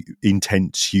why,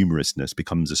 intense humorousness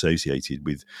becomes associated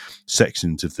with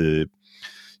sections of the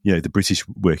British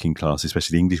working class,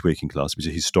 especially the English working class, which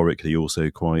are historically also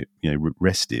quite,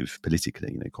 restive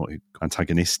politically, quite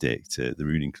antagonistic to the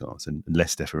ruling class and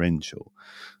less deferential.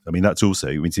 I mean, that's also,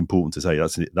 it's important to say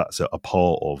that's a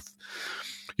part of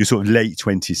your sort of late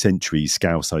 20th century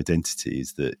Scouse identity,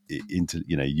 is that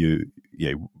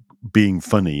being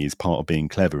funny is part of being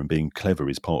clever, and being clever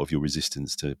is part of your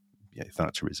resistance to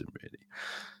Thatcherism, really.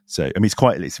 So, I mean,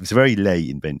 it's a very late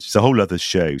invention. It's a whole other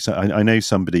show. So I know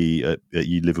somebody at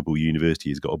Liverpool University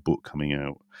has got a book coming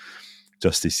out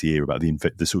just this year about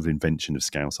the sort of invention of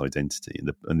Scouse identity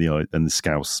and the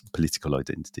Scouse political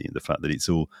identity, and the fact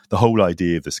that the whole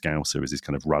idea of the Scouser as this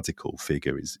kind of radical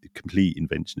figure is a complete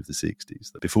invention of the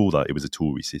 60s. Before that, it was a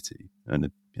Tory city and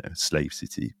a slave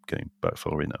city, going back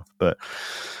far enough. But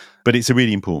it's a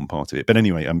really important part of it. But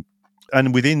anyway,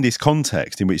 and within this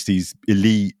context in which these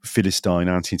elite Philistine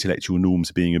anti-intellectual norms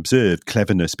are being observed,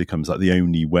 cleverness becomes like the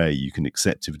only way you can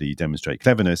acceptably demonstrate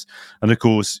cleverness. And of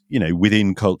course,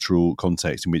 within cultural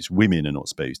context in which women are not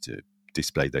supposed to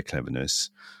display their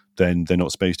cleverness, then they're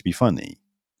not supposed to be funny.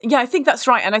 Yeah, I think that's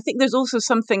right. And I think there's also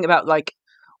something about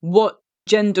what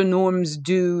gender norms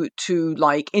do to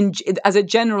as a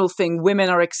general thing, women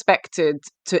are expected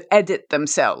to edit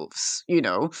themselves,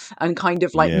 and kind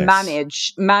of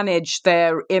Yes. manage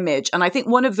their image. And I think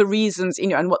one of the reasons,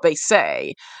 and what they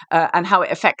say and how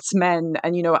it affects men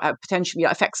and, potentially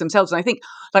affects themselves. And I think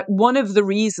one of the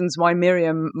reasons why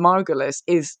Miriam Margolyes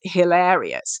is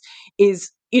hilarious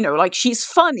is, she's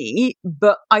funny,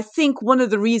 but I think one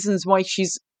of the reasons why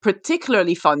she's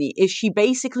particularly funny is she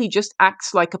basically just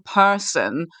acts like a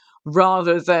person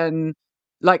rather than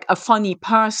a funny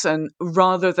person,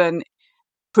 rather than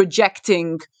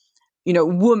projecting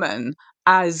woman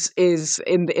as is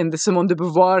in the Simone de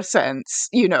Beauvoir sense,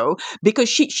 because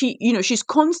she she's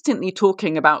constantly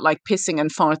talking about pissing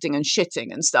and farting and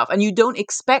shitting and stuff, and you don't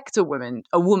expect a woman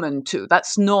to.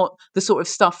 That's not the sort of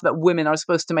stuff that women are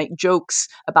supposed to make jokes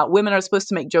about. Women are supposed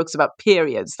to make jokes about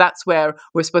periods. That's where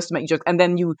we're supposed to make jokes, and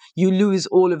then you lose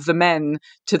all of the men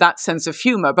to that sense of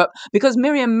humor. But because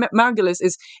Miriam Margolyes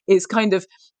is kind of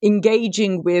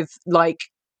engaging with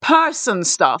person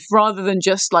stuff rather than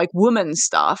just woman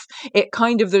stuff, it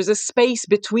kind of, there's a space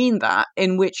between that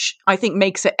in which I think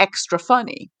makes it extra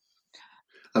funny.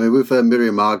 I mean, with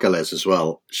Miriam Margolyes as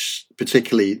well,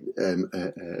 particularly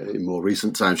in more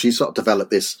recent times, she sort of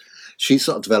developed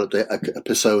a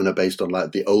persona based on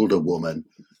the older woman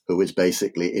who is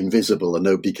basically invisible and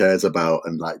nobody cares about,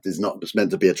 and is not just meant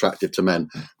to be attractive to men.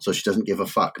 So she doesn't give a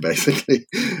fuck, basically,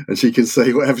 and she can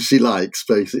say whatever she likes,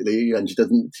 basically, and she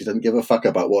doesn't give a fuck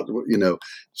about what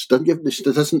She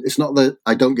doesn't. It's not that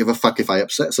I don't give a fuck if I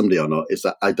upset somebody or not. It's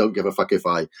that I don't give a fuck if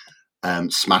I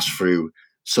smash through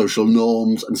social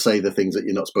norms and say the things that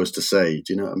you're not supposed to say.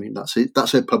 Do you know what I mean?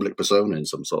 That's her public persona in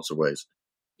some sorts of ways.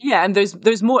 Yeah, and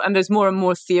there's more and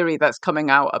more theory that's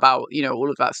coming out about all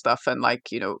of that stuff, and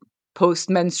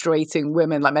post-menstruating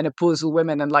women, menopausal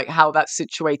women, and how that's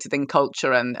situated in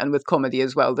culture and with comedy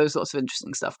as well. There's lots of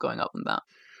interesting stuff going up in that.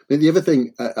 The other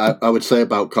thing I would say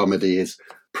about comedy is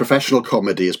professional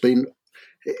comedy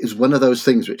is one of those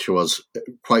things which was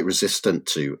quite resistant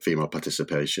to female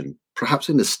participation, perhaps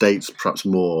in the States, perhaps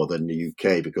more than the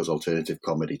UK, because alternative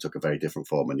comedy took a very different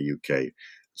form in the UK.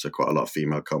 So quite a lot of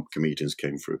female comedians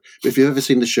came through. But if you've ever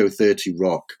seen the show 30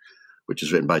 Rock, which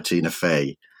is written by Tina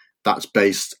Fey, that's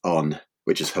based on,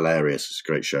 which is hilarious, it's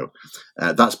a great show,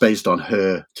 that's based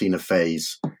on Tina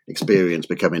Fey's experience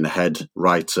becoming the head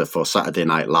writer for Saturday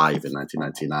Night Live in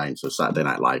 1999. So Saturday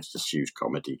Night Live is this huge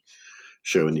comedy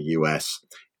show in the US.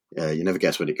 You never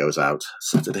guess when it goes out,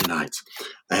 Saturday night.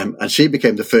 And she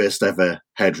became the first ever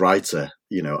head writer,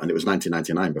 and it was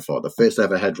 1999 before, the first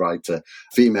ever head writer,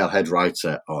 female head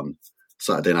writer on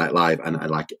Saturday Night Live,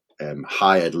 and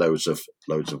hired loads of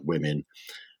women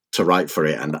to write for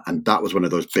it. And that was one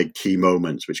of those big key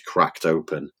moments which cracked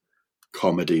open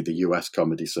comedy, the US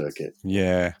comedy circuit.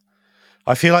 Yeah.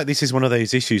 I feel like this is one of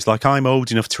those issues. Like, I'm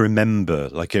old enough to remember,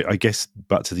 like, I guess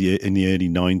back to in the early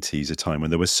 90s, a time when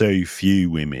there were so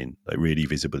few women like really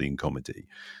visible in comedy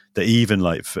that even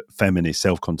like feminist,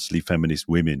 self-consciously feminist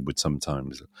women would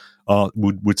sometimes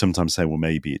say, well,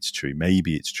 maybe it's true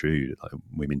that like,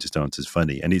 women just aren't as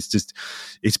funny. And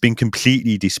it's been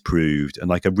completely disproved. And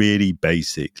like a really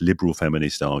basic liberal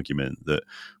feminist argument that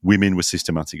women were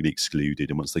systematically excluded,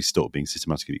 and once they stopped being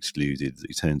systematically excluded,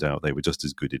 it turned out they were just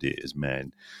as good at it as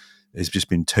men, has just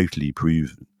been totally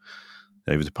proven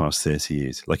over the past 30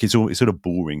 years. Like, it's sort of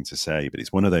boring to say, but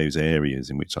it's one of those areas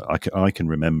in which I can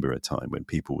remember a time when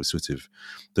people were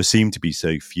there seemed to be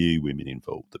so few women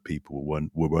involved that people were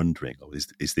wondering,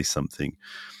 is this something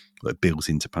that built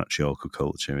into patriarchal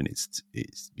culture? And it's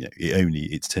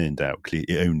turned out clear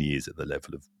it only is at the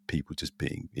level of people just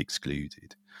being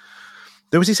excluded.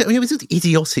 There was this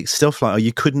idiotic stuff like,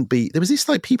 you couldn't be, there was this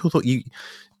like, people thought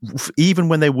even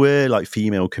when they were like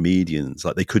female comedians,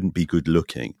 like they couldn't be good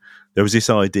looking. There was this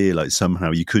idea like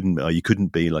somehow you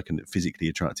couldn't be like a physically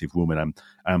attractive woman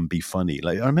and be funny.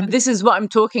 Like, I remember, this is what I'm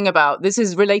talking about. This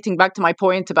is relating back to my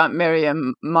point about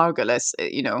Miriam Margolyes,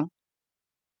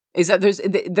 is that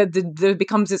there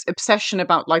becomes this obsession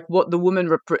about like what the woman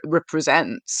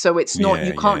represents. So it's not,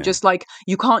 you can't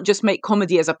just make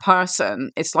comedy as a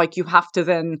person. It's like you have to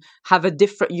then have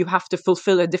you have to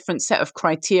fulfill a different set of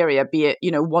criteria, be it,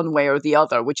 one way or the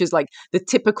other, which is like the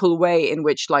typical way in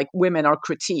which like women are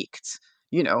critiqued,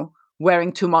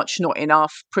 wearing too much, not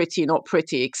enough, pretty, not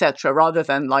pretty, etc., rather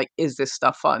than like, is this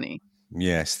stuff funny?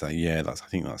 Yes, I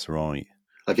think that's right.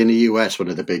 Like in the US, one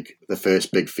of the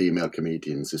first big female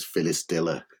comedians is Phyllis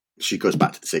Diller. She goes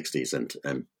back to the 60s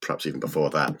and perhaps even before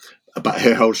that. But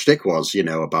her whole shtick was,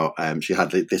 about she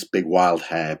had this big wild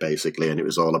hair, basically, and it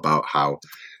was all about how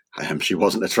she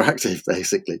wasn't attractive,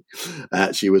 basically.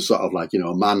 She was sort of like,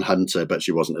 a manhunter, but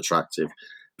she wasn't attractive.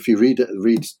 If you read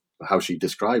how she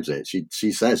describes it,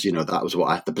 she says, that was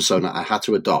the persona I had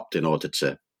to adopt in order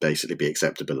to basically be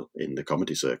acceptable in the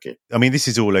comedy circuit. I mean, this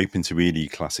is all open to really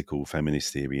classical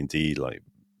feminist theory indeed, like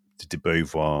de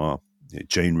Beauvoir,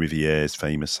 Joan Riviere's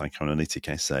famous psychoanalytic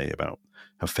essay about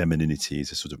how femininity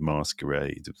is a sort of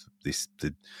masquerade of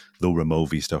the Laura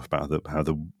Mulvey stuff about how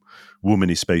the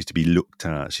woman is supposed to be looked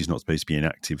at. She's not supposed to be an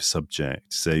active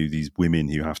subject. So these women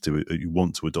who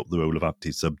want to adopt the role of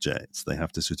active subjects, they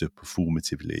have to sort of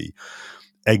performatively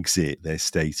exit their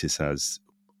status as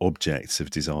objects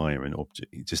of desire and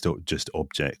just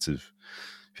objects of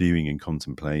viewing and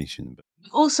contemplation.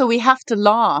 Also, we have to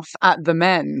laugh at the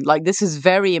men. Like, this is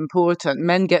very important.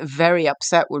 Men get very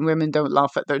upset when women don't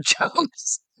laugh at their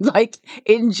jokes. Like,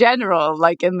 in general,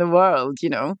 like in the world,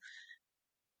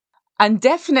 And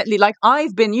definitely, like,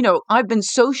 I've been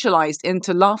socialized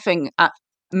into laughing at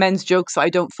men's jokes that I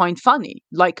don't find funny.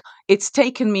 Like, it's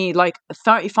taken me like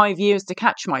 35 years to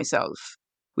catch myself.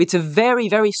 It's a very,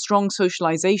 very strong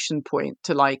socialization point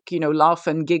to like, laugh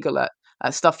and giggle at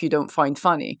stuff you don't find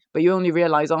funny, but you only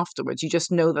realize afterwards. You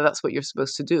just know that that's what you're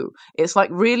supposed to do. It's like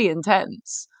really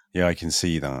intense. Yeah, I can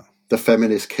see that. The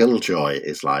feminist killjoy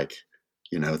is like,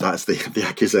 that's the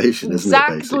accusation, isn't it?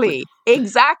 Basically?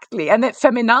 Exactly. And that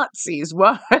feminazi is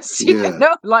worse,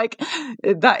 like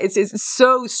that. It's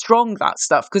so strong, that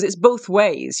stuff, because it's both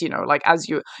ways, like as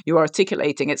you're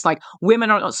articulating, it's like women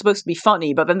are not supposed to be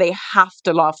funny, but then they have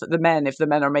to laugh at the men if the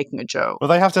men are making a joke. Well,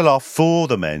 they have to laugh for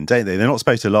the men, don't they? They're not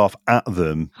supposed to laugh at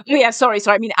them. Oh, yeah, sorry.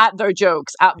 I mean, at their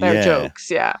jokes, jokes.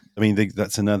 Yeah. I mean,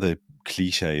 that's another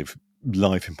cliche of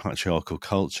life in patriarchal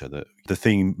culture, that the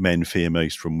thing men fear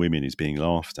most from women is being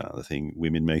laughed at. The thing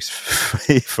women most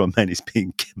fear from men is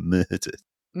being murdered.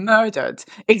 Murdered.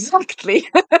 Exactly.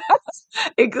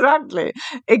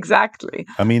 Exactly.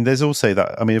 I mean, there's also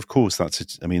that. I mean, of course, that's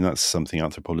something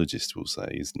anthropologists will say,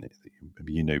 isn't it?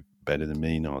 You know better than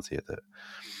me, Nadia,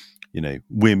 that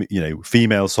women,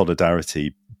 female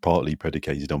solidarity, partly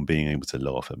predicated on being able to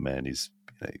laugh at men, is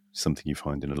something you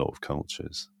find in a lot of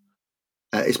cultures.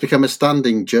 It's become a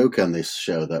standing joke on this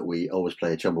show that we always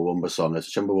play a Chumbawamba song. There's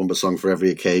a Chumbawamba song for every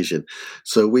occasion.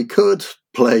 So we could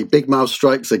play Big Mouth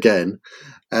Strikes Again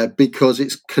because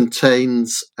it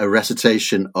contains a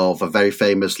recitation of a very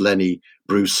famous Lenny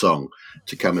Bruce song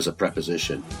to come as a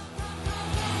preposition.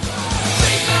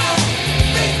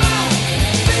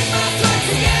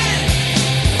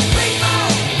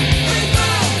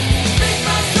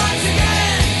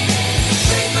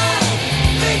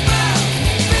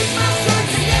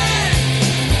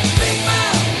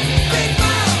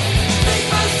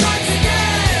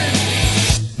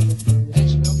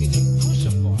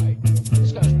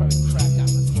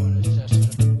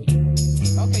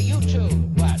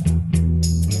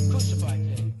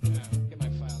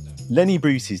 Lenny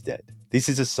Bruce is Dead. This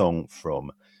is a song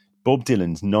from Bob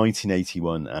Dylan's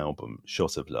 1981 album,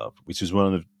 Shot of Love, which was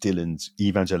one of Dylan's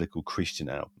evangelical Christian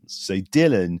albums. So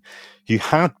Dylan, who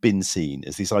had been seen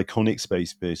as this iconic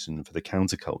spokesperson for the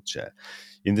counterculture,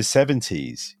 in the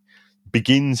 70s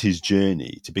begins his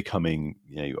journey to becoming,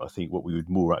 I think what we would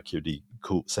more accurately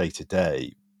say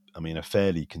today, a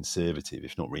fairly conservative,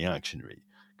 if not reactionary,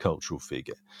 cultural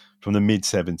figure from the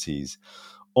mid-70s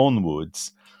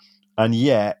onwards. And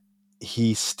yet,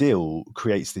 he still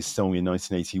creates this song in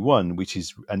 1981, which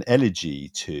is an elegy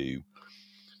to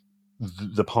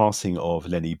the passing of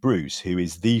Lenny Bruce, who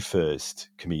is the first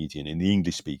comedian in the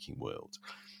English-speaking world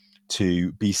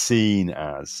to be seen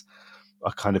as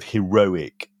a kind of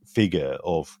heroic figure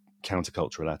of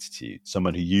countercultural attitude,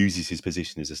 someone who uses his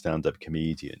position as a stand-up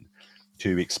comedian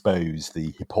to expose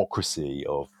the hypocrisy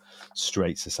of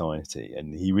straight society.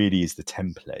 And he really is the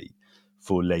template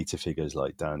for later figures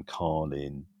like Dan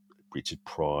Carlin, Richard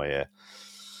Pryor,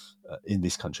 in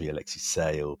this country, Alexis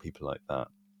Sale, people like that.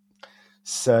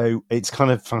 So it's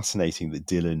kind of fascinating that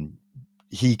Dylan,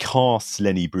 he casts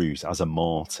Lenny Bruce as a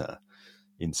martyr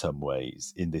in some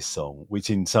ways in this song, which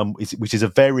is a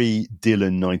very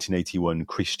Dylan 1981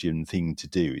 Christian thing to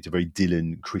do. It's a very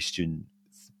Dylan Christian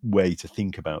way to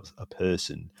think about a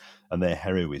person and their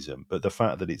heroism. But the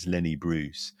fact that it's Lenny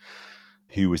Bruce,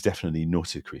 who was definitely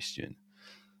not a Christian,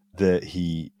 that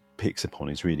he picks upon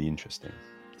is really interesting.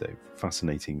 So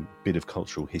fascinating bit of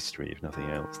cultural history, if nothing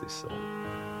else, this song.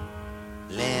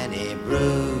 Lenny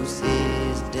Bruce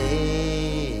is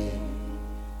dead,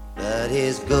 but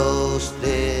his ghost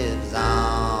lives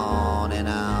on and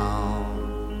on.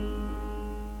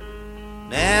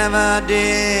 Never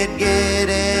did get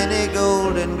any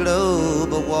Golden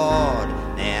Globe award,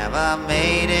 never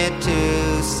made it to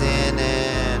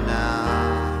Cine now.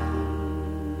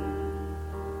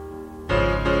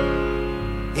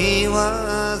 He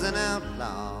was an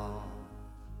outlaw.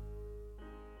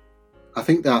 I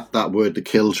think that word, the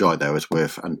killjoy, there is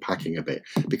worth unpacking a bit,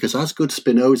 because as good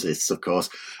Spinozists, of course,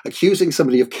 accusing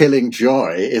somebody of killing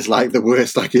joy is like the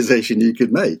worst accusation you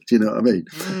could make. Do you know what I mean?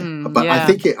 But yeah.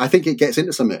 I think it gets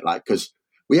into something like, because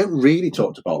we haven't really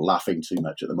talked about laughing too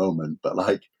much at the moment, but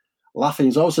like laughing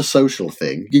is always a social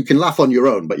thing. You can laugh on your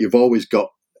own, but you've always got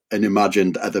an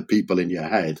imagined other people in your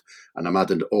head, an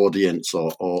imagined audience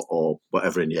or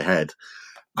whatever in your head.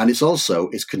 And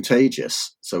it's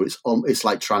contagious. So it's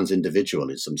like trans-individual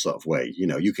in some sort of way.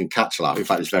 You can catch laugh. In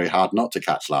fact, it's very hard not to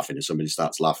catch laughing. If somebody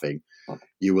starts laughing,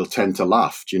 you will tend to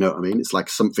laugh. Do you know what I mean? It's like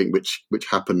something which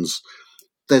happens.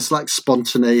 There's like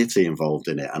spontaneity involved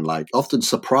in it, and like often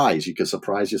surprise. You can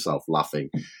surprise yourself laughing.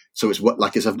 So it's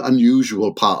it's an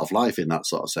unusual part of life in that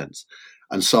sort of sense.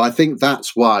 And so I think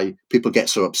that's why people get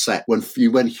so upset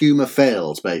when humor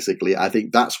fails. Basically, I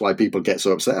think that's why people get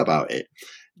so upset about it.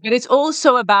 But it's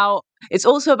also about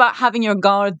having your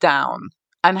guard down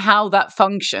and how that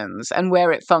functions and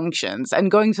where it functions,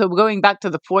 and going back to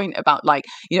the point about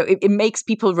it makes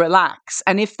people relax.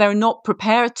 And if they're not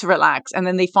prepared to relax, and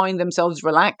then they find themselves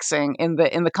relaxing in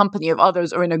the company of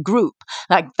others or in a group,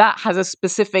 like that has a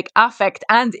specific affect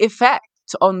and effect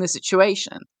on the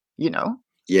situation.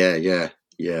 Yeah.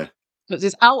 Because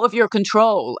it's out of your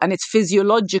control, and it's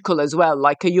physiological as well,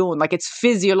 like a yawn. Like it's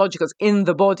physiological, it's in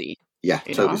the body. Yeah,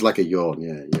 so it's like a yawn,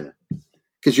 yeah.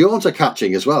 Because yawns are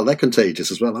catching as well. They're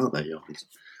contagious as well, aren't they, yawns?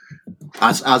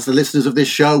 As the listeners of this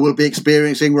show will be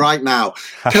experiencing right now.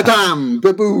 Kadam!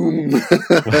 Ba-boom!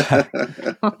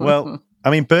 Well,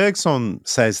 Bergson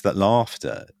says that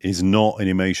laughter is not an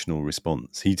emotional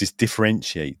response. He just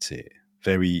differentiates it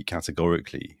very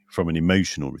categorically from an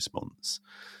emotional response.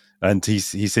 And he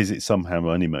says it's somehow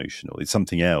unemotional. It's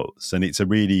something else, and it's a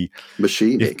really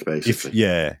machinic, basically.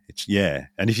 Yeah.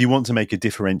 And if you want to make a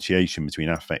differentiation between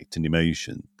affect and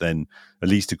emotion, then at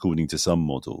least according to some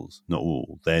models, not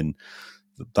all, then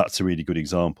that's a really good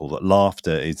example that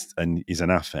laughter is an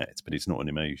affect, but it's not an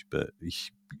emotion. But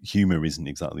humor isn't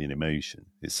exactly an emotion.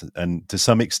 And to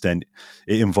some extent,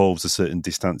 it involves a certain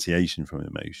distanciation from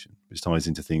emotion, which ties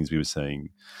into things we were saying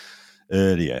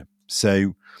earlier.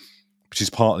 So, which is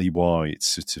partly why it's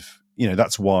sort of,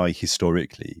 that's why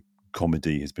historically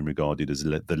comedy has been regarded as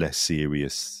the less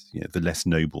serious, the less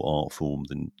noble art form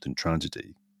than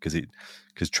tragedy,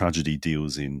 because tragedy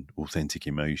deals in authentic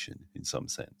emotion in some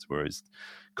sense, whereas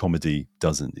comedy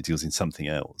doesn't. It deals in something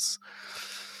else.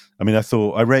 I mean, I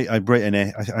thought I wrote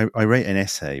an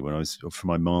essay when I was for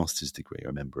my master's degree. I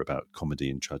remember about comedy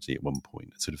and tragedy at one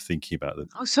point, sort of thinking about them.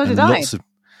 Oh, so did I.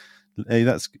 Hey,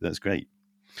 that's great.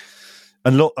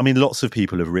 And lots of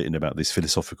people have written about this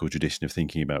philosophical tradition of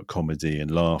thinking about comedy and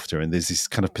laughter, and there's this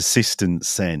kind of persistent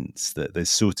sense that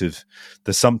there's something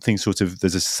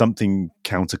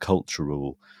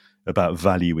countercultural about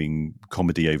valuing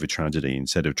comedy over tragedy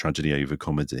instead of tragedy over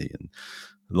comedy, and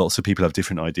lots of people have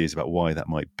different ideas about why that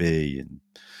might be. And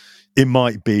it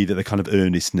might be that the kind of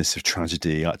earnestness of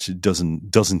tragedy actually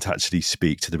doesn't actually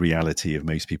speak to the reality of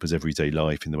most people's everyday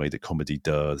life in the way that comedy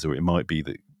does, or it might be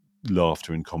that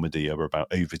laughter and comedy are about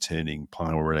overturning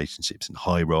power relationships and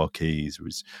hierarchies,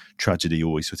 whereas tragedy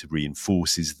always sort of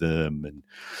reinforces them. And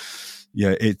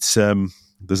it's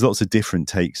there's lots of different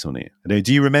takes on it.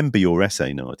 Do you remember your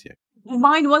essay, Nadia?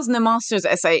 Mine wasn't a master's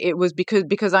essay. It was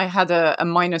because I had a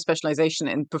minor specialization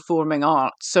in performing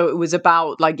arts. So it was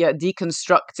about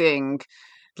deconstructing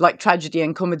like tragedy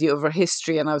and comedy over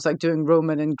history. And I was like doing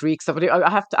Roman and Greek stuff.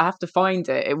 I have to find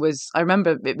it. I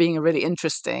remember it being a really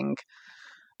interesting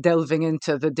delving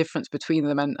into the difference between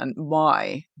them and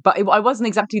why. But I wasn't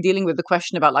exactly dealing with the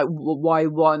question about like why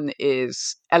one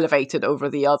is elevated over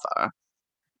the other.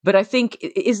 But I think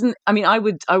it isn't. I mean, I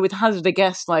would hazard a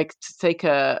guess, like to take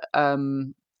a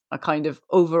kind of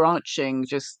overarching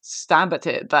just stab at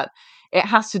it, that it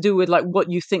has to do with like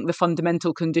what you think the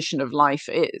fundamental condition of life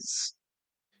is.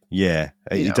 Yeah,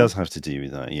 it does have to do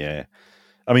with that. Yeah.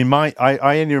 I mean,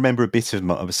 I only remember a bit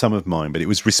of some of mine, but it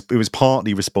was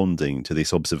partly responding to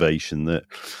this observation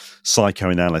that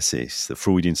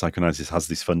Freudian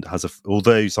psychoanalysis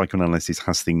although psychoanalysis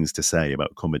has things to say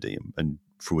about comedy, and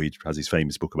Freud has his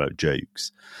famous book about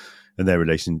jokes and their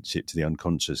relationship to the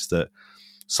unconscious, that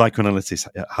psychoanalysis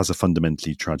has a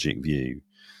fundamentally tragic view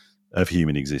of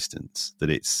human existence, that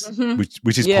it's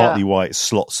which is partly why it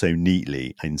slots so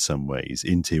neatly in some ways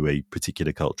into a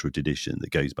particular cultural tradition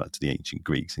that goes back to the ancient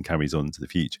Greeks and carries on into the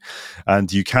future.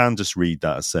 And you can just read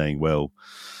that as saying, well,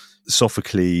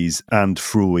 Sophocles and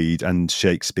Freud and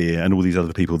Shakespeare and all these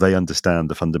other people, they understand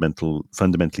the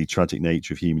fundamentally tragic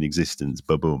nature of human existence.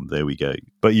 Boom, there we go.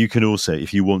 But you can also,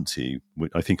 if you want to,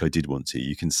 I think I did want to,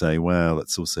 you can say, well,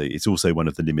 it's also one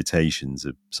of the limitations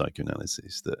of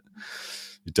psychoanalysis that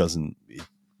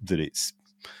it's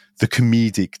the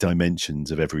comedic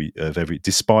dimensions of every,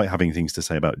 despite having things to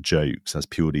say about jokes as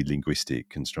purely linguistic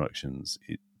constructions,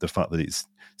 the fact that it's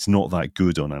not that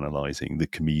good on analysing the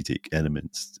comedic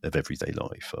elements of everyday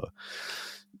life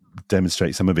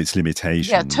demonstrates some of its limitations.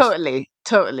 Yeah, totally.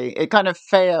 It kind of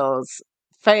fails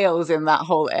in that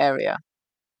whole area.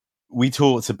 We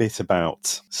talked a bit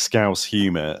about Scouse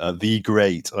humour. The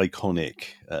great, iconic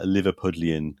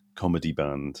Liverpudlian comedy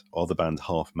band are the band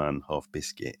Half Man, Half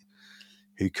Biscuit,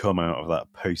 who come out of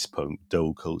that post-punk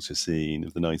dole culture scene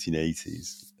of the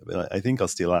 1980s. I think are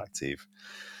still active.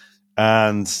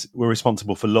 And were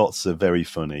responsible for lots of very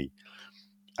funny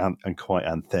and quite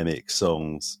anthemic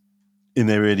songs in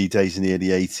their early days in the early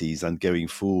 80s and going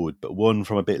forward. But one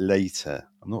from a bit later,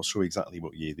 I'm not sure exactly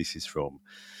what year this is from,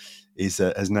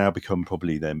 has now become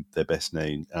probably their best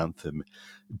known anthem,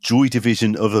 Joy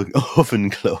Division Oven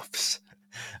Gloves.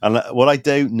 And what I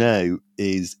don't know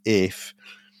is if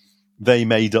they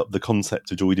made up the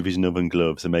concept of Joy Division Oven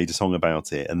Gloves and made a song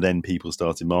about it, and then people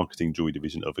started marketing Joy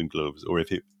Division Oven Gloves, or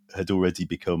if it had already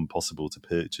become possible to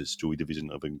purchase Joy Division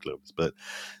Oven Gloves. But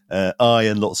I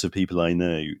and lots of people I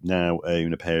know now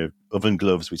own a pair of oven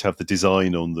gloves which have the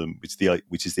design on them,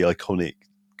 which is the iconic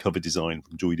cover design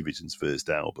from Joy Division's first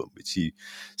album, which you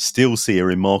still see a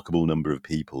remarkable number of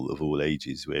people of all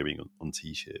ages wearing on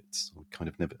T-shirts.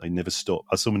 I never stopped.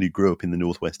 As someone who grew up in the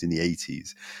Northwest in the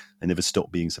 80s, I never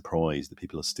stopped being surprised that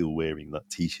people are still wearing that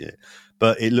T-shirt.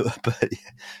 But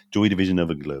Joy Division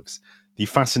Oven Gloves. The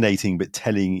fascinating but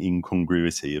telling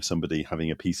incongruity of somebody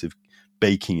having a piece of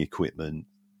baking equipment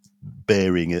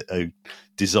bearing a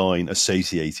design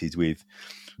associated with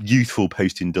youthful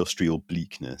post-industrial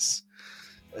bleakness.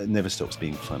 It never stops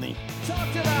being funny. Talk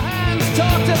to the hands,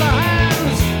 talk to the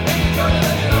hands.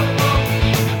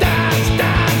 Dance,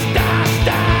 dance, dance,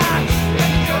 dance.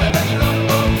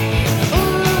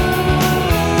 Ooh,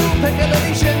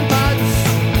 Piccadilly shin pads.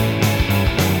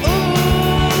 Ooh,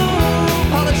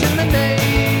 polishing the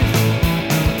nave.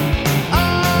 I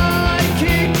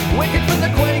keep wicked for the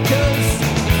Quakers.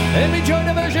 Let me join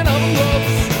a version of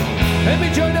gloves. Let me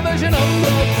join a version of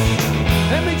gloves.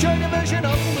 Let me join a version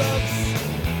of gloves.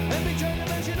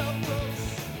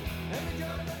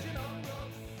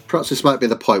 Perhaps this might be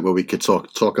the point where we could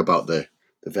talk about the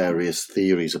various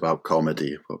theories about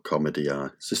comedy, what comedy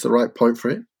are. Is this the right point for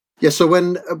it? Yeah, so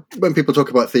when people talk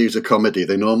about theories of comedy,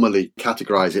 they normally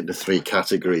categorize it into three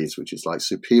categories, which is like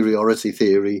superiority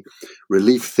theory,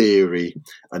 relief theory,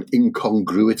 and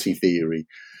incongruity theory.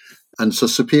 And so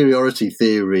superiority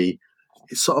theory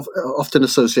is sort of often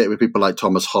associated with people like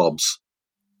Thomas Hobbes.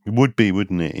 It would be,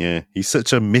 wouldn't it? Yeah. He's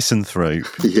such a misanthrope.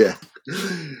 Yeah.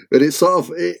 But it's sort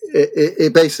of,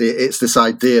 it basically, it's this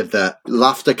idea that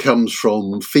laughter comes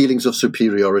from feelings of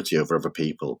superiority over other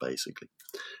people, basically.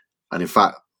 And in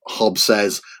fact, Hobbes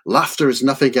says, laughter is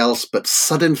nothing else but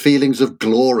sudden feelings of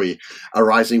glory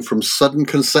arising from sudden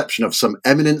conception of some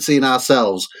eminency in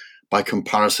ourselves by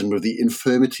comparison with the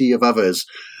infirmity of others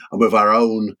and with our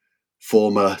own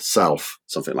former self,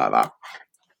 something like that.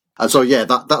 And so, yeah,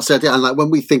 that's the idea. And like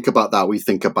when we think about that, we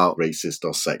think about racist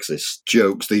or sexist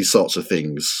jokes, these sorts of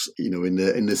things. You know, in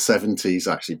the 70s,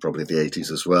 actually probably the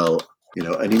 80s as well. You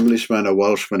know, an Englishman, a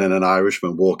Welshman, and an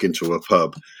Irishman walk into a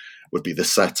pub would be the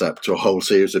setup to a whole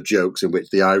series of jokes in which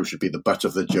the Irish would be the butt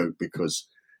of the joke because,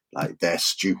 like, they're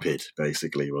stupid.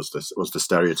 Basically, was the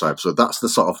stereotype. So that's the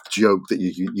sort of joke that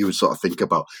you would sort of think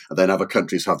about. And then other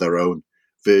countries have their own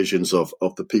versions of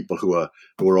the people who are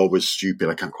always stupid.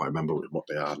 I can't quite remember what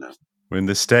they are now. Well, in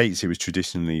the States, it was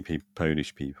traditionally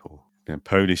Polish people. You know,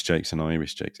 Polish jokes and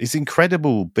Irish jokes. It's an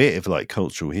incredible bit of like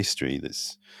cultural history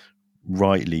that's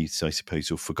rightly, I suppose,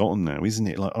 forgotten now, isn't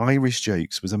it? Like Irish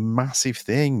jokes was a massive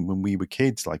thing when we were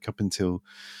kids, like up until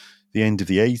the end of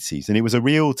the 80s, and it was a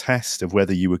real test of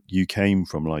whether you came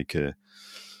from like a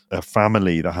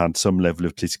family that had some level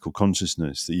of political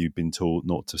consciousness, that you'd been taught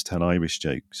not to tell Irish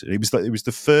jokes. It was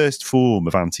the first form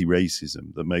of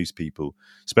anti-racism that most people,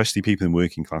 especially people in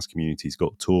working class communities,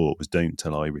 got taught, was don't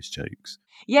tell Irish jokes.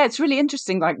 Yeah, it's really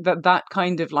interesting, like that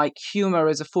kind of like humor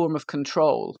as a form of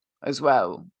control as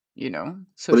well, you know.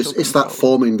 But it's that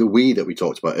forming the we that we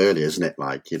talked about earlier, isn't it?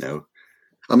 Like, you know,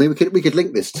 I mean, we could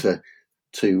link this to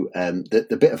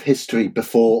the bit of history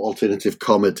before alternative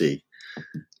comedy.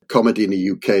 Comedy in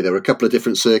the UK, there were a couple of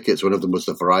different circuits. One of them was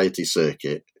the variety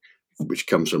circuit, which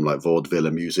comes from like vaudeville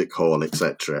and music hall,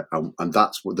 etc. And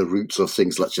that's what the roots of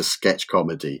things like just sketch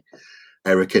comedy,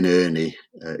 Eric and Ernie,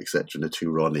 etc. And the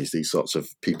two Ronnies, these sorts of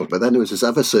people. But then there was this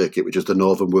other circuit, which is the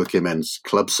Northern Working Men's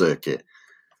Club circuit,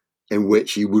 in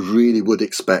which you would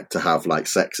expect to have like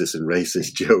sexist and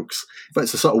racist jokes. But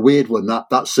it's a sort of weird one.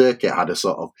 That circuit had a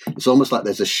sort of, it's almost like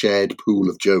there's a shared pool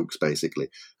of jokes, basically.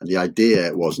 And the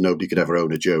idea was nobody could ever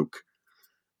own a joke.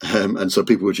 And so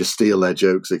people would just steal their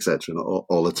jokes, etc.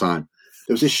 all the time.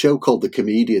 There was this show called The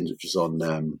Comedians, which was on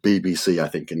BBC, I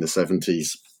think, in the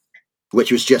 70s,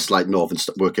 which was just like Northern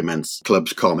Working Men's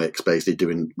Club's comics, basically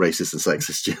doing racist and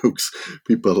sexist jokes.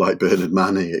 People like Bernard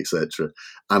Manning, etc.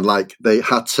 And like they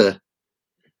had to,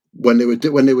 when they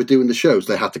were doing the shows,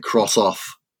 they had to cross off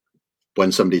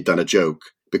when somebody had done a joke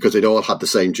because they'd all had the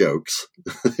same jokes,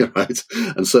 right?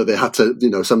 And so they had to, you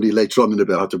know, somebody later on in the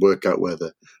bit had to work out where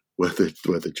the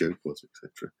joke was,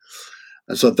 etc.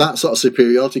 And so that sort of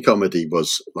superiority comedy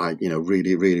was like, you know,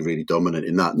 really, really, really dominant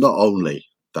in that. Not only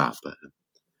that, but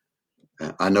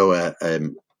I know a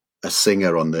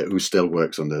singer who still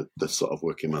works on the sort of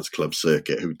Working Man's Club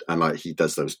circuit, and he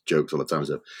does those jokes all the time.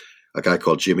 So a guy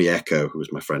called Jimmy Echo, who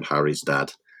was my friend Harry's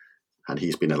dad, and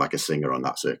he's been like a singer on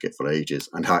that circuit for ages.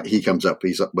 And he comes up,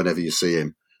 whenever you see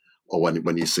him, or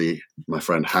when you see my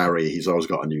friend Harry, he's always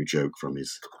got a new joke from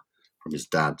his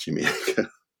dad, Jimmy Echo.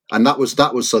 And that was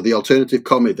so the alternative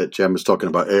comedy that Jem was talking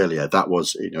about earlier. That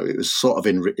was, you know, it was sort of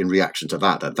in reaction to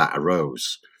that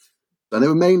arose. And they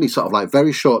were mainly sort of like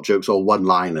very short jokes or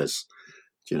one-liners.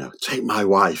 You know, take my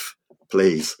wife,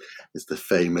 please, is the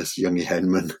famous Youngie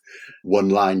Henman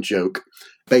one-line joke.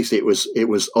 Basically, it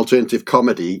was alternative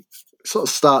comedy. Sort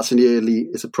of starts in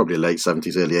it's probably late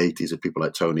 70s, early 80s, with people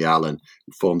like Tony Allen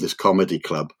who formed this comedy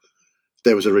club.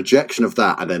 There was a rejection of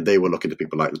that, and then they were looking to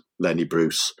people like Lenny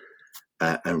Bruce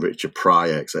and Richard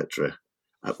Pryor, etc.,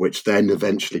 which then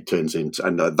eventually turns into,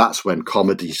 and that's when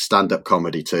stand-up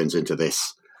comedy turns into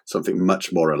this something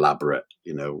much more elaborate,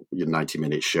 you know, your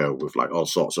 90-minute show with like all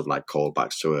sorts of like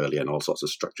callbacks to early and all sorts of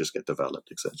structures get developed,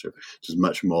 etc. Which is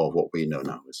much more of what we know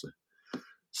now as a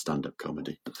stand-up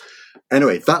comedy.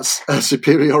 Anyway, that's a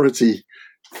superiority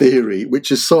theory,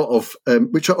 which is sort of,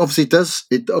 which obviously does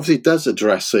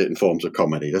address certain forms of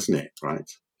comedy, doesn't it? Right?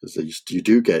 You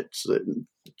do get certain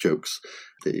jokes.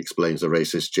 It explains the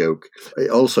racist joke.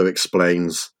 It also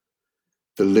explains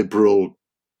the liberal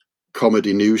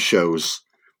comedy news shows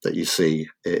that you see,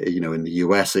 you know, in the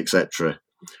US, etc.,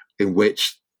 in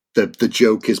which the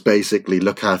joke is basically,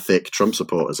 look how thick Trump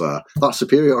supporters are. That's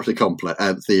superiority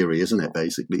theory, isn't it,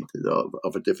 basically,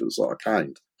 of a different sort of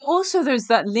kind. Also, there's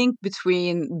that link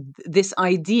between this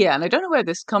idea, and I don't know where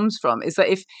this comes from, is that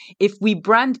if we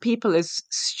brand people as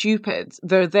stupid,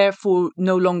 they're therefore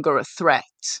no longer a threat.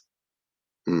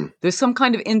 There's some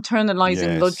kind of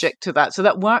internalizing logic to that. So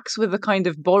that works with the kind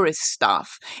of Boris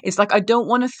stuff. It's like, I don't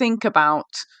want to think about,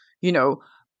 you know,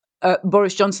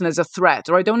 Boris Johnson as a threat,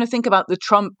 or I don't want to think about the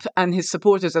Trump and his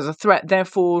supporters as a threat.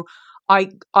 Therefore,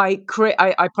 I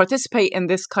participate in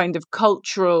this kind of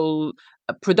cultural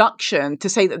production to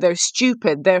say that they're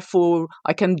stupid. Therefore,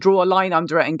 I can draw a line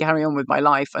under it and carry on with my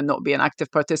life and not be an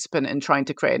active participant in trying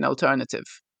to create an alternative.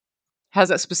 Has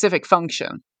a specific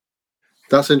function.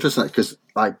 That's interesting because,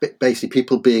 like, basically,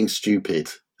 people being stupid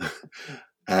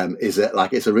is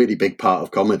it's a really big part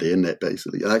of comedy, isn't it?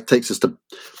 Basically, that takes us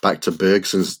back to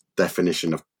Bergson's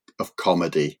definition of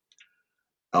comedy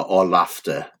or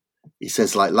laughter. He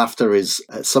says, like, laughter is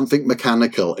something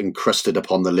mechanical encrusted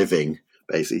upon the living.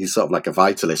 Basically, he's sort of like a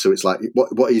vitalist. So it's like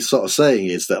what he's sort of saying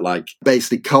is that, like,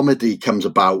 basically comedy comes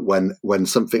about when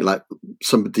something like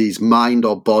somebody's mind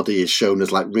or body is shown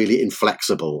as like really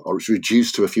inflexible, or it's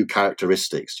reduced to a few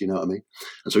characteristics. Do you know what I mean?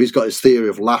 And so he's got his theory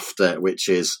of laughter, which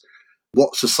is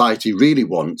what society really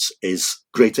wants is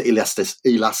greater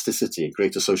elasticity,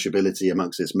 greater sociability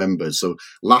amongst its members. So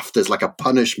laughter is like a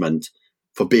punishment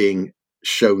for being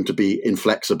shown to be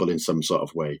inflexible in some sort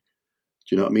of way.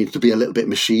 Do you know what I mean? To be a little bit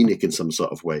machinic in some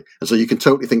sort of way. And so you can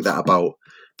totally think that about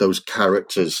those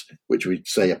characters, which we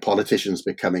say are politicians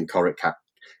becoming comic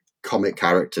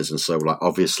characters. And so, like,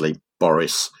 obviously,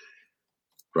 Boris,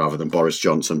 rather than Boris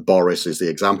Johnson, Boris is the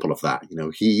example of that. You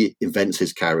know, he invents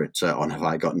his character on Have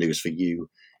I Got News for You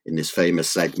in this famous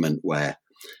segment where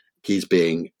he's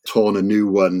being torn a new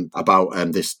one about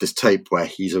this tape where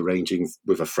he's arranging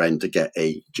with a friend to get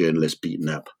a journalist beaten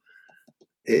up.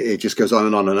 It just goes on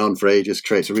and on for ages,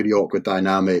 creates a really awkward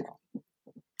dynamic.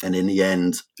 And in the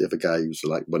end, the other guy who's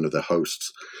like one of the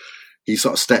hosts, he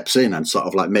sort of steps in and sort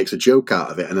of like makes a joke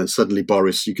out of it. And then suddenly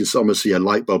Boris, you can almost see a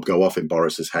light bulb go off in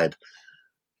Boris's head.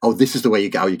 Oh, this is the way you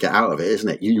get out of it, isn't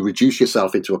it? You reduce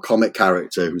yourself into a comic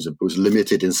character who's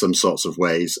limited in some sorts of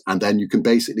ways, and then you can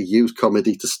basically use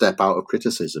comedy to step out of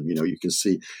criticism. You know, you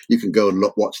can go and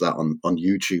watch that on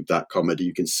YouTube, that comedy.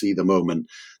 You can see the moment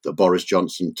that Boris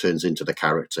Johnson turns into the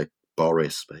character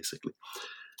Boris, basically.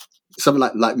 Something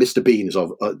like Mr. Bean is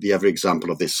the other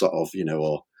example of this sort of, you know,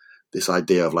 or this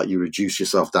idea of like you reduce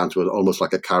yourself down to almost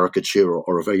like a caricature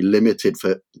or a very limited,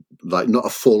 for like not a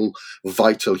full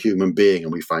vital human being,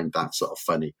 and we find that sort of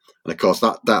funny. And of course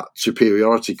that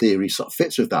superiority theory sort of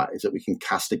fits with that, is that we can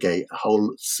castigate a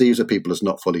whole series of people as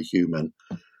not fully human,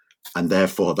 and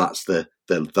therefore that's the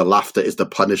laughter is the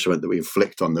punishment that we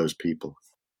inflict on those people.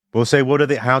 Well, so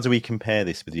how do we compare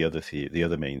this with the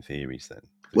other main theories then?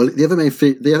 Well, the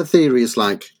other theory is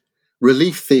like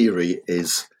relief theory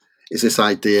is this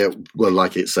idea, well,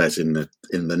 like it says in the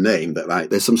name, that like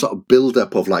there's some sort of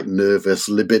build-up of like nervous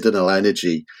libidinal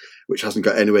energy which hasn't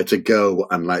got anywhere to go,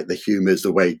 and like the humour is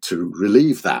the way to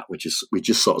relieve that, which is, we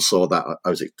just sort of saw that. I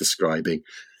was describing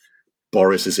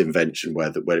Boris's invention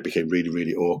where it became really,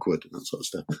 really awkward and that sort of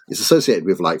stuff. It's associated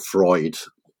with like Freud,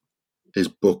 his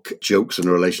book Jokes in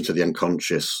Relation to the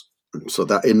Unconscious. So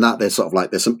that in that there's sort of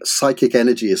like there's some psychic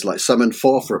energy is like summoned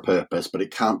forth for a purpose, but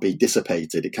it can't be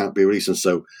dissipated, it can't be released, and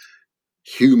so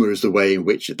humour is the way in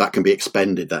which that can be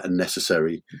expended, that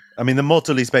unnecessary. I mean, the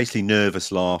model is basically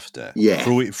nervous laughter. Yeah.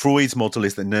 Freud's model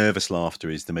is that nervous laughter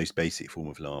is the most basic form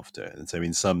of laughter. And so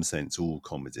in some sense, all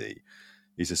comedy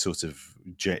is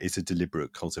it's a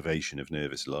deliberate cultivation of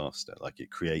nervous laughter. Like it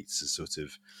creates a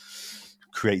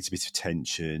bit of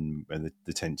tension, and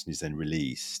the tension is then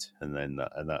released. And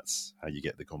that's how you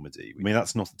get the comedy. I mean,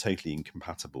 that's not totally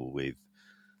incompatible with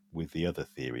the other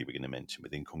theory we're going to mention,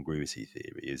 with incongruity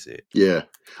theory, is it? Yeah.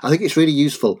 I think it's really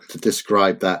useful to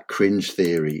describe that cringe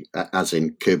theory, as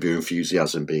in Curb Your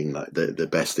Enthusiasm being like the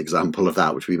best example of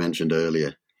that, which we mentioned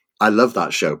earlier. I love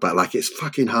that show, but like it's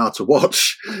fucking hard to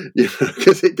watch,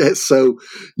 because it gets so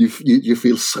you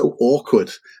feel so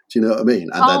awkward. Do you know what I mean?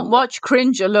 And Can't watch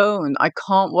cringe alone. I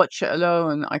can't watch it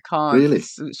alone. I can't. Really?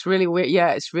 It's really weird. Yeah,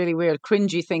 it's really weird.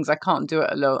 Cringy things, I can't do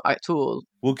it alone at all.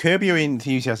 Well, Curb Your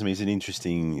Enthusiasm is an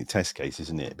interesting test case,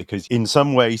 isn't it? Because in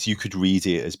some ways you could read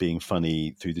it as being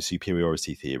funny through the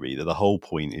superiority theory, that the whole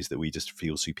point is that we just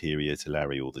feel superior to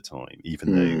Larry all the time,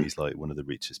 even though he's like one of the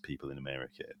richest people in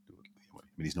America. I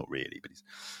mean, he's not really, but he's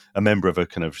a member of a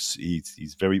kind of,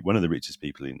 he's very, one of the richest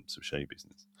people in sort of show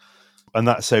business. And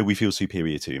that's so we feel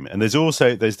superior to him. And there's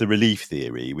the relief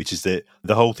theory, which is that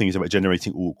the whole thing is about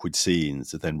generating awkward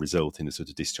scenes that then result in a sort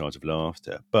of discharge of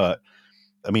laughter. But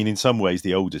I mean, in some ways,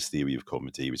 the oldest theory of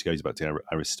comedy, which goes back to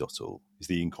Aristotle, is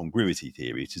the incongruity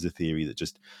theory, which is a theory that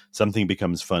just something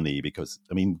becomes funny because,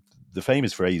 I mean, the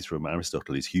famous phrase from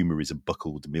Aristotle is humour is a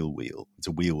buckled mill wheel. It's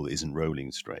a wheel that isn't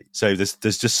rolling straight. So there's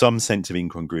just some sense of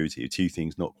incongruity, of two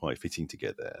things not quite fitting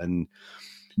together. And,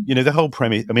 you know, the whole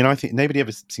premise, I mean, I think nobody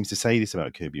ever seems to say this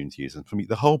about Curb Your Enthusiasm. For me,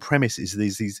 the whole premise is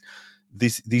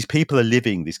these people are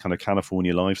living this kind of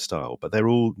California lifestyle, but they're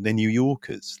New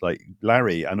Yorkers. Like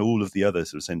Larry and all of the other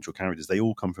sort of central characters, they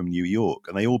all come from New York,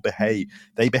 and they all behave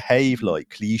like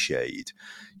cliched,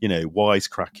 you know,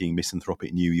 wisecracking,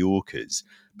 misanthropic New Yorkers,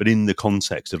 but in the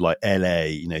context of like LA,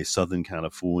 you know, Southern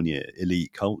California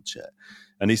elite culture.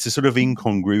 And it's the sort of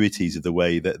incongruities of the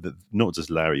way that not just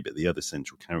Larry, but the other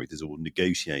central characters all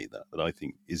negotiate that I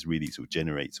think is really sort of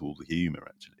generates all the humour,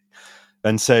 actually.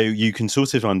 And so you can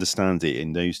sort of understand it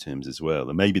in those terms as well.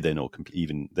 And maybe they're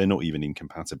not even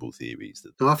incompatible theories.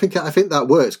 No, I think that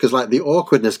works, because like the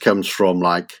awkwardness comes from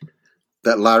like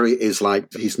that Larry is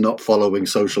like he's not following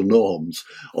social norms,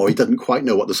 or he doesn't quite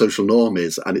know what the social norm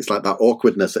is, and it's like that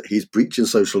awkwardness that he's breaching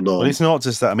social norms. Well, it's not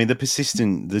just that. I mean,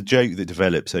 the joke that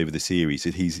develops over the series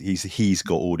is he's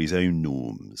got all his own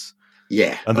norms.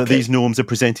 Yeah. And that these norms are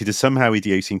presented as somehow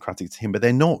idiosyncratic to him, but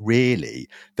they're not really.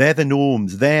 They're the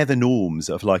norms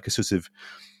of like a sort of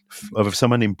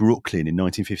someone in Brooklyn in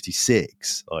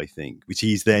 1956, I think, which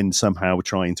he's then somehow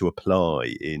trying to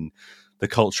apply in the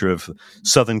culture of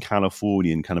Southern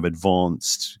Californian kind of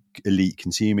advanced elite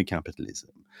consumer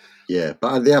capitalism. Yeah,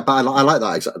 but I like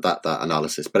that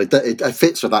analysis. But it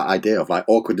fits with that idea of like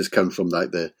awkwardness comes from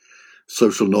like the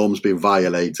social norms being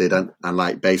violated, and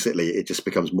like basically it just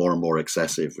becomes more and more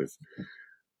excessive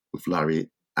with Larry,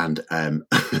 and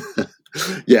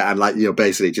yeah, and like, you know,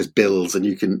 basically it just builds, and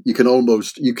you can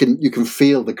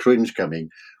feel the cringe coming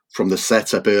from the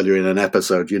setup earlier in an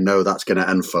episode. You know that's going to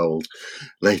unfold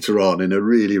later on in a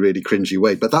really, really cringy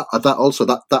way. But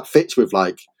that fits with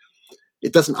like,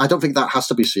 it doesn't. I don't think that has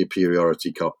to be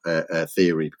superiority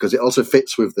theory, because it also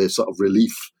fits with the sort of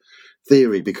relief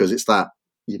theory, because it's that,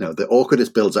 you know, the awkwardness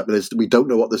builds up, and we don't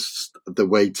know what the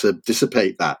way to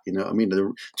dissipate that, you know what I mean,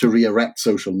 to re-erect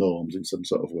social norms in some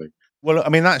sort of way. Well, I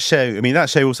mean, that show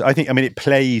also, I think, I mean, it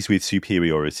plays with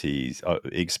superiority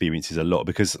experiences a lot,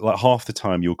 because like half the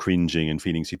time you're cringing and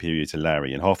feeling superior to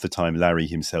Larry, and half the time Larry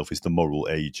himself is the moral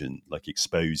agent, like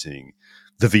exposing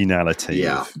the venality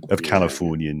of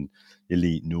Californian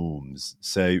elite norms.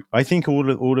 So I think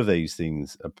all of those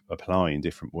things apply in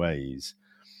different ways.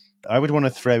 I would want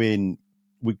to throw in,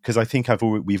 because I think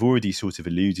we've already sort of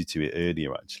alluded to it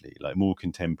earlier, actually, like more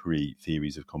contemporary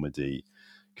theories of comedy,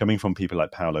 coming from people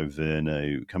like Paolo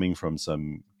Verno, coming from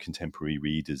some contemporary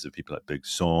readers of people like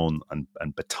Bergson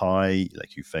and Bataille,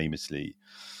 like who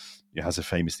has a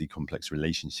famously complex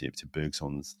relationship to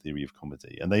Bergson's theory of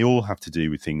comedy. And they all have to do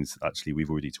with things actually we've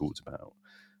already talked about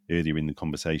earlier in the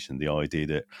conversation, the idea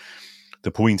that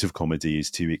the point of comedy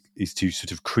is to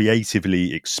sort of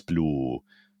creatively explore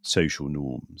social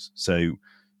norms. So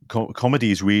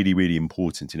comedy is really, really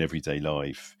important in everyday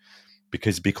life,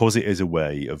 because it is a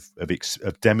way of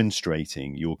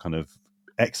demonstrating your kind of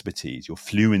expertise, your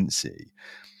fluency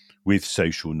with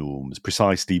social norms,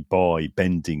 precisely by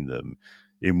bending them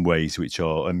in ways which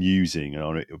are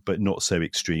amusing but not so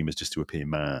extreme as just to appear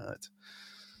mad.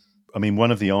 I mean,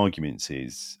 one of the arguments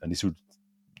is, and this would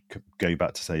go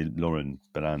back to, say, Lauren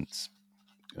Ballant's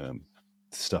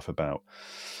stuff about,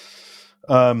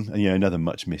 another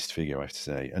much missed figure, I have to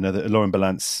say, another Lauren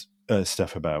Ballant's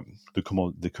stuff about the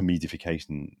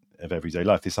commodification of everyday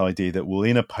life, this idea that, well,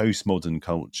 in a postmodern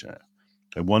culture,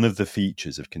 one of the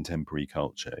features of contemporary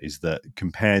culture is that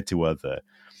compared to other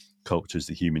cultures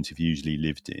that humans have usually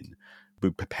lived in,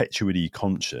 we're perpetually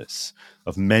conscious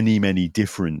of many, many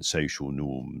different social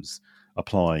norms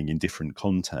applying in different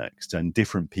contexts, and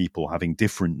different people having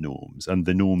different norms, and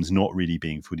the norms not really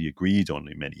being fully agreed on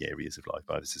in many areas of life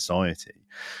by the society.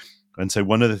 And so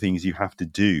one of the things you have to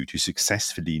do to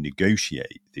successfully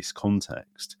negotiate this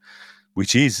context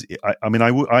which is,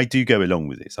 I do go along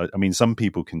with this. I mean, some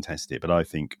people contest it, but I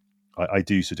think I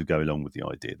do sort of go along with the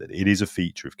idea that it is a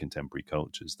feature of contemporary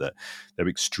cultures, that they're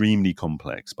extremely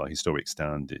complex by historic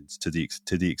standards, to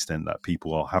the extent that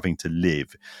people are having to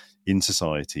live in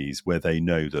societies where they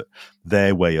know that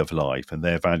their way of life and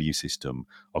their value system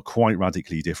are quite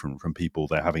radically different from people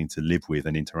they're having to live with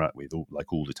and interact with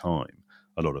all the time,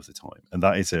 a lot of the time. And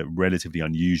that is a relatively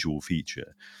unusual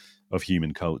feature of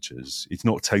human cultures. It's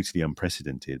not totally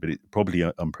unprecedented, but it's probably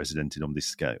unprecedented on this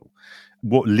scale.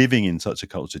 What living in such a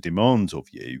culture demands of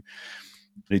you,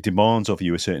 it demands of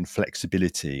you a certain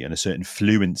flexibility and a certain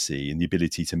fluency in the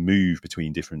ability to move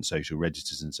between different social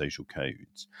registers and social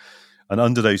codes. And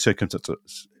under those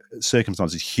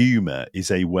circumstances, humour is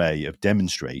a way of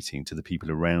demonstrating to the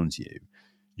people around you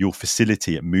your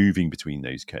facility at moving between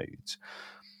those codes.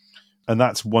 And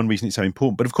that's one reason it's so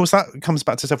important. But of course, that comes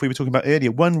back to stuff we were talking about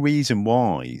earlier. One reason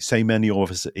why so many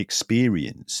of us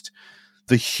experienced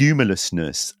the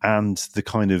humorlessness and the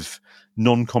kind of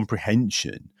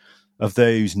non-comprehension of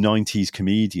those 90s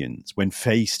comedians when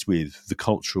faced with the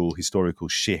cultural historical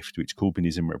shift which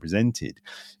Corbynism represented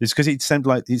is because it seemed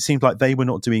like they were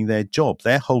not doing their job.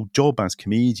 Their whole job as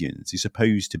comedians is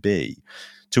supposed to be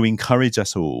to encourage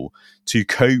us all to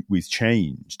cope with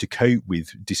change, to cope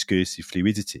with discursive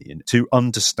fluidity, and to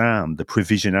understand the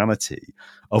provisionality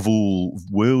of all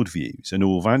worldviews and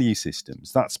all value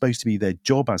systems. That's supposed to be their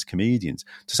job as comedians.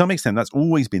 To some extent, that's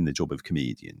always been the job of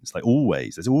comedians. Like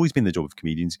always, there's always been the job of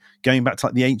comedians, going back to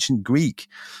like the ancient Greek.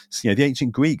 The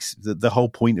ancient Greeks, the whole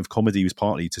point of comedy was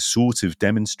partly to sort of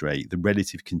demonstrate the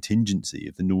relative contingency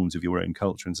of the norms of your own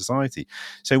culture and society.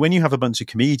 So when you have a bunch of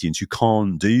comedians who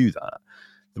can't do that,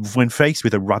 when faced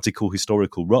with a radical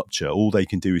historical rupture, all they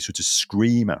can do is sort of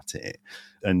scream at it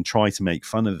and try to make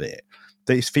fun of it.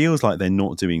 It feels like they're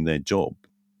not doing their job.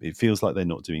 It feels like they're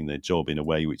not doing their job in a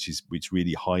way which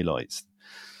really highlights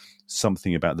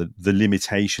something about the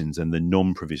limitations and the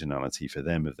non-provisionality for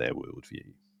them of their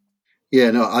worldview. Yeah,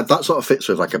 no, that sort of fits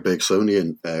with like a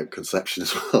Bergsonian conception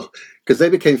as well, because they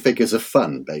became figures of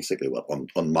fun, basically,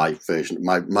 on my version,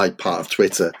 my part of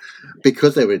Twitter,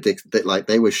 because they were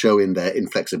they were showing their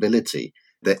inflexibility,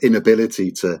 their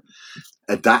inability to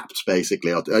adapt,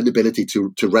 basically, or inability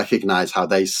to recognize how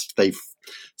they've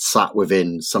sat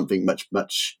within something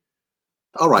much.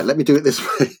 All right, let me do it this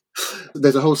way.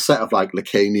 There's a whole set of like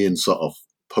Lacanian sort of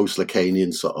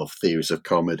post-Lacanian sort of theories of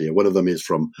comedy, and one of them is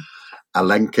from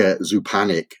Alenka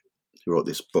Zupanik, who wrote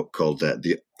this book called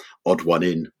The Odd One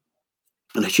In.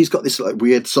 And she's got this like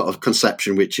weird sort of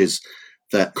conception, which is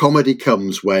that comedy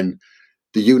comes when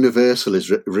the universal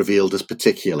is revealed as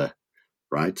particular,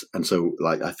 right? And so,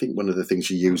 like, I think one of the things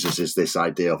she uses is this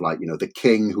idea of, like, you know, the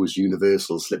king who's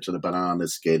universal slips on a banana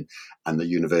skin and the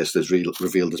universal is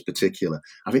revealed as particular.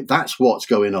 I think that's what's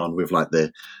going on with, like,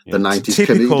 the 90s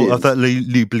typical comedians. Of that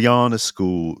Ljubljana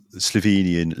school,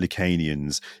 Slovenian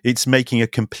Lacanians. It's making a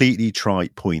completely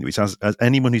trite point, which, as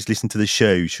anyone who's listened to the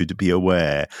show should be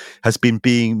aware, has been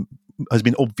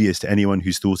obvious to anyone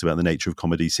who's thought about the nature of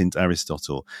comedy since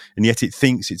Aristotle, and yet it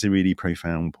thinks it's a really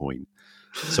profound point.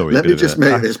 Sorry, let me just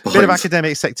make this point. Bit of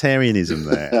academic sectarianism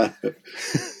there.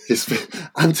 It's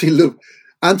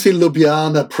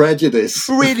anti-Ljubljana prejudice.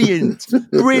 Brilliant.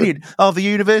 Oh, the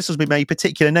universal's been made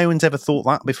particular. No one's ever thought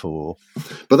that before.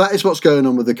 But that is what's going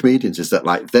on with the comedians, is that,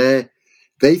 like, they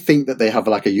think that they have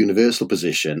like a universal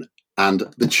position, and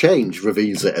the change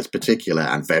reveals it as particular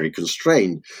and very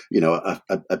constrained, you know,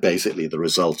 are basically the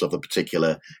result of a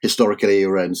particular historical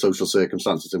era and social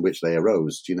circumstances in which they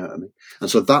arose. Do you know what I mean? And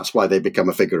so that's why they become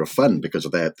a figure of fun, because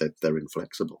of they're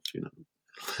inflexible, you know?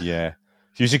 Yeah.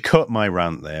 You should cut my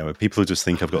rant there, where people just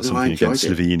think I've got something against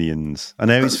Slovenians. I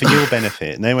know it's for your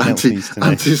benefit. No one else needs to know.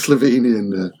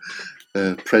 Anti-Slovenian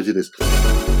prejudice.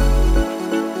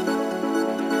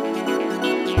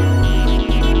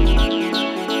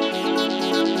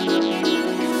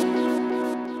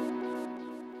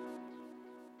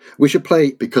 We should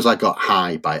play Because I Got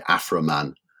High by Afro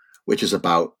Man, which is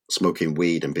about smoking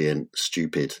weed and being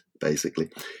stupid, basically.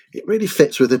 It really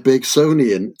fits with a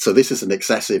Bergsonian. So this isn't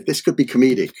excessive. This could be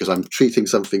comedic, because I'm treating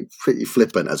something pretty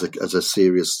flippant as a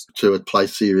serious, to apply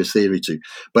serious theory to.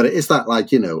 But it is that,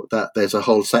 like, you know, that there's a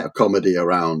whole set of comedy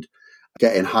around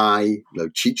getting high, you know,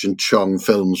 Cheech and Chong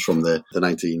films from the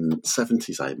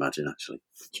 1970s, I imagine, actually.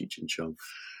 Cheech and Chong.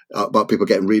 About people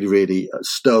getting really, really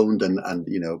stoned and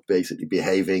you know, basically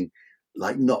behaving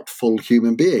like not full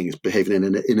human beings, behaving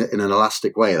in an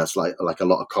elastic way. That's like a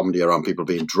lot of comedy around people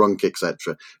being drunk,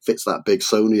 etc. Fits that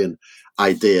Bergsonian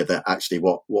idea that actually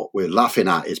what we're laughing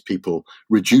at is people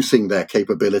reducing their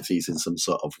capabilities in some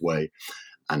sort of way.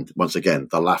 And once again,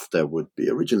 the laughter would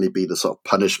originally be the sort of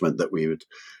punishment that we would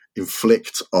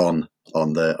inflict on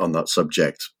that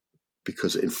subject,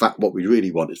 because in fact what we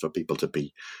really want is for people to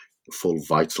be full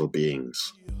vital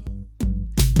beings.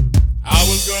 I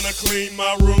was gonna clean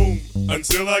my room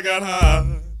until I got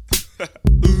high.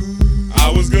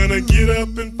 I was gonna get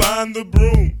up and find the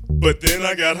broom, but then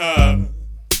I got high.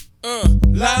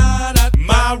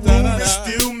 My room is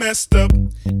still messed up,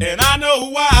 and I know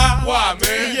why. Why,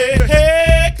 man?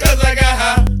 Yeah, cause I got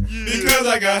high. Because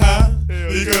I got high.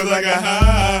 Because I got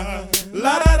high.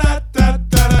 La da da da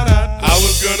da da. I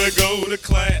was gonna go to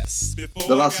class.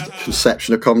 The last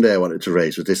conception of comedy I wanted to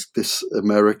raise was this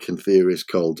American theorist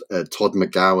called Todd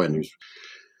McGowan,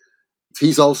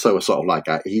 he's also a sort of like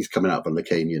he's coming out of a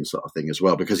Lacanian sort of thing as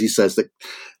well, because he says that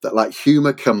like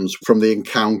humor comes from the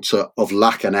encounter of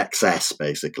lack and excess,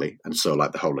 basically. And so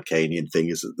like the whole Lacanian thing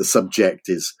is that the subject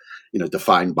is,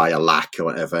 defined by a lack or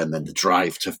whatever, and then the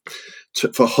drive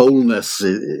for wholeness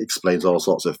explains all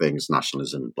sorts of things,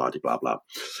 nationalism, blah blah blah.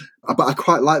 But I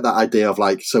quite like that idea of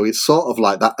like, so it's sort of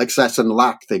like that excess and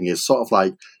lack thing is sort of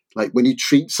like when you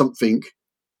treat something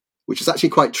which is actually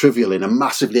quite trivial in a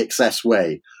massively excess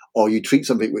way, or you treat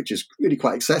something which is really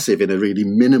quite excessive in a really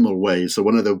minimal way. So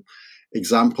one of the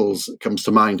examples that comes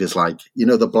to mind is like,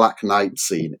 the Black Knight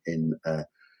scene in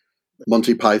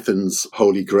Monty Python's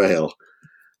Holy Grail.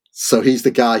 So he's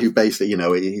the guy who basically,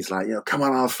 he's like, come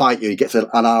on, I'll fight you. He gets an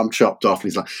arm chopped off, and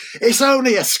he's like, it's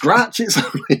only a scratch. It's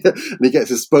only and he gets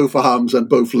his both arms and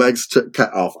both legs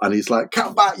cut off, and he's like,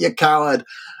 come back, you coward.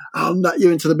 I'll nut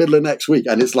you into the middle of next week.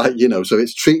 And it's like, so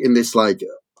it's treating this like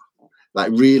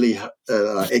really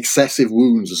excessive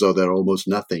wounds as though they're almost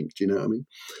nothing. Do you know what I mean?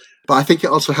 But I think it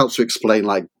also helps to explain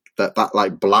like that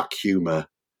like black humor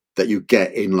that you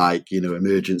get in like,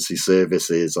 emergency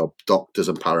services or doctors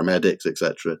and paramedics,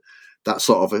 etc. That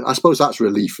sort of, I suppose that's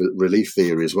relief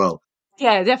theory as well.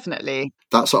 Yeah, definitely.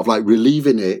 That sort of like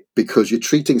relieving it because you're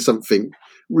treating something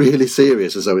really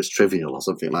serious as though it's trivial or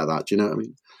something like that. Do you know what I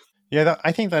mean? Yeah,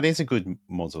 I think that is a good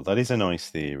model. That is a nice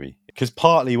theory. Because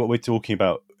partly what we're talking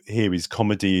about here is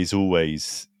comedy is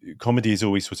always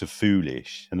sort of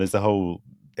foolish. And there's the whole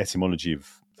etymology of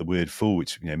the word fool,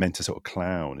 which meant to sort of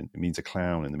clown, and it means a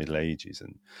clown in the Middle Ages.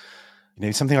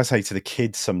 And something I say to the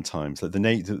kids sometimes, that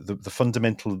the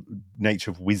fundamental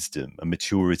nature of wisdom and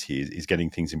maturity is getting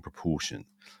things in proportion.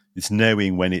 It's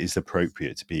knowing when it is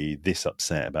appropriate to be this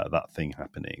upset about that thing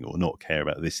happening or not care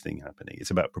about this thing happening.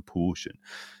 It's about proportion.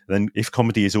 And then if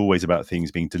comedy is always about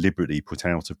things being deliberately put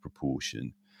out of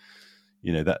proportion,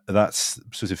 that's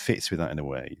sort of fits with that in a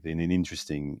way, in an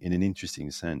interesting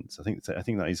sense. I think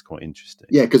that is quite interesting.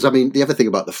 Yeah, because the other thing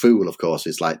about the fool, of course,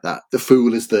 is like that. The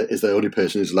fool is the only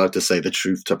person who's allowed to say the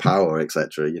truth to power,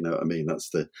 etc. You know what I mean?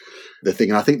 That's the thing,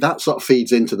 and I think that sort of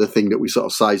feeds into the thing that we sort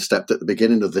of sidestepped at the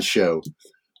beginning of the show.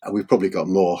 And we've probably got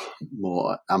more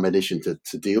ammunition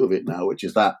to deal with it now, which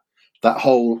is that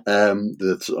whole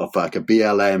the sort of like a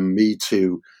BLM, Me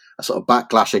Too, a sort of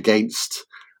backlash against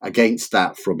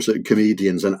that from certain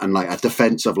comedians and like a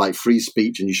defense of like free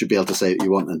speech, and you should be able to say what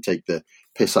you want and take the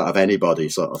piss out of anybody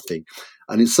sort of thing.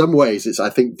 And in some ways,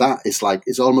 I think that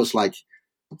it's almost like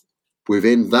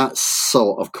within that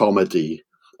sort of comedy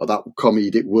or that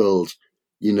comedic world,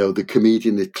 the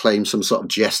comedian that claims some sort of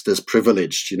jester's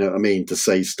privilege, you know what I mean, to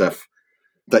say stuff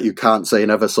that you can't say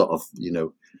in other sort of,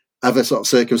 other sort of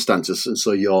circumstances. And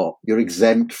so you're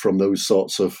exempt from those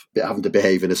sorts of having to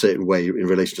behave in a certain way in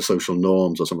relation to social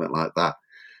norms or something like that.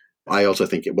 I also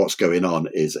think what's going on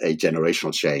is a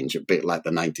generational change, a bit like the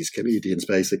 90s comedians,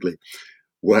 basically,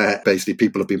 where basically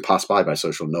people have been passed by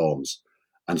social norms.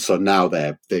 And so now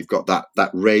they've got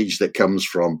that rage that comes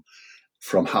from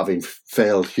having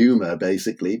failed humor,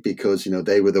 basically, because,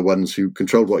 they were the ones who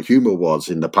controlled what humor was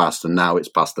in the past, and now it's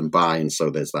passed them by. And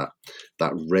so there's that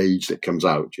rage that comes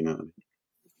out, what I mean?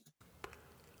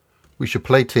 We should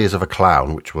play Tears of a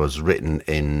Clown, which was written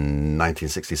in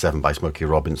 1967 by Smokey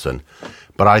Robinson.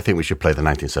 But I think we should play the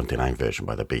 1979 version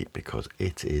by The Beat, because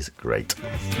it is great.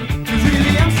 Really,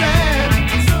 I'm sad.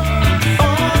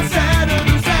 Oh, sad.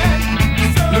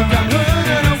 Look, I'm hurt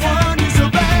and I want you so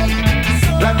bad.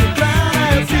 Like a clown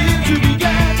I feel to be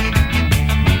got.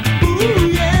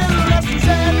 Ooh, yeah, the rest is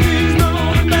sad. Please know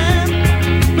the man.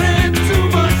 Playing too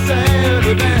much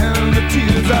sadder than the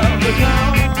tears of the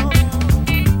clown.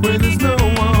 When there's no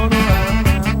one around.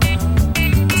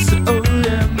 I said, oh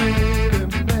yeah,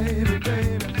 baby,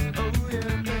 oh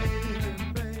yeah,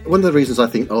 baby. One of the reasons I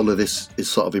think all of this is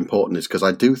sort of important is because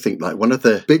I do think like one of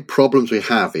the big problems we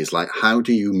have is like, how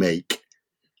do you make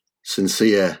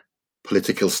sincere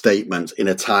political statements in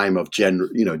a time of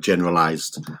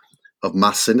generalized of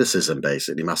mass cynicism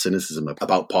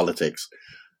about politics?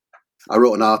 I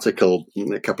wrote an article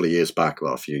a couple of years back,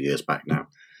 well, a few years back now,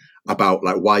 about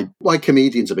like why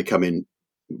comedians are becoming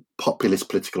populist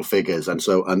political figures. And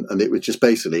so, and it was just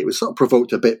basically, it was sort of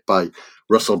provoked a bit by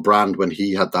Russell Brand when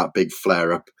he had that big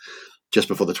flare up just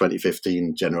before the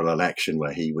 2015 general election,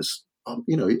 where he was,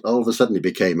 all of a sudden he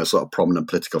became a sort of prominent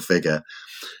political figure.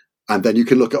 And then you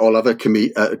can look at all other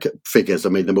figures. I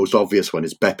mean, the most obvious one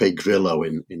is Beppe Grillo,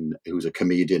 who's a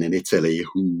comedian in Italy,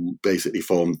 who basically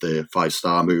formed the 5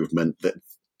 Star Movement that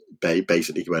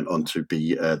basically went on to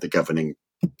be the governing,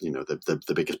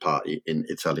 the biggest party in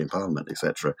Italian parliament,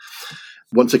 etc.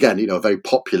 Once again, a very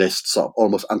populist, sort of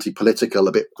almost anti-political,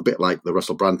 a bit like the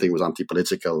Russell Brand thing was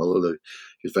anti-political, although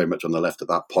he was very much on the left at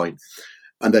that point.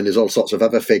 And then there's all sorts of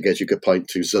other figures you could point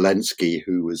to. Zelensky,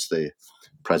 who was the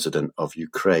president of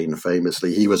Ukraine,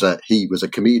 famously, he was a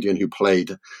comedian who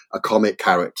played a comic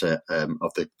character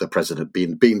of the president,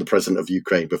 being the president of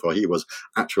Ukraine before he was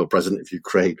actual president of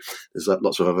Ukraine. There's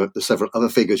several other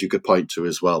figures you could point to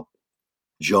as well.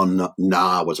 John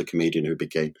Nah was a comedian who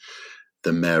became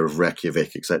the mayor of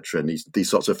Reykjavik, etc. And these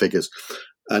sorts of figures.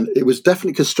 And it was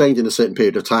definitely constrained in a certain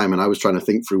period of time. And I was trying to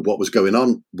think through what was going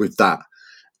on with that.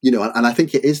 And I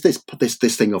think it is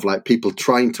this thing of like people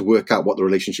trying to work out what the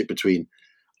relationship between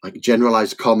like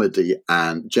generalized comedy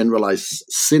and generalized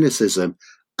cynicism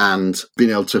and being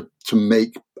able to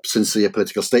make sincere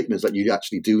political statements that you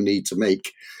actually do need to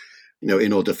make,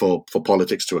 in order for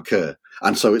politics to occur.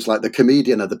 And so it's like the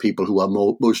comedian are the people who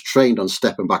are most trained on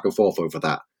stepping back and forth over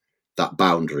that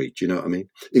boundary. Do you know what I mean?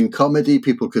 In comedy,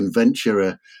 people can venture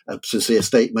a sincere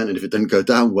statement, and if it didn't go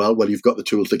down well, you've got the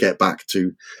tools to get back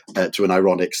to an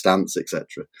ironic stance,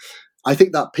 etc. I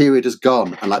think that period has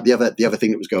gone, and like the other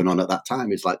thing that was going on at that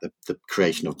time is like the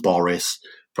creation of Boris,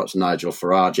 perhaps Nigel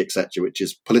Farage, etc., which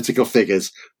is political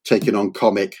figures taking on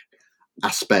comic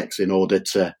aspects in order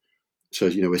to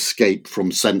escape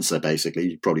from censor, basically.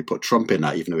 You'd probably put Trump in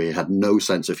that, even though he had no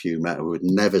sense of humour, who had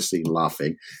never seen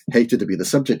laughing, hated to be the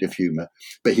subject of humour,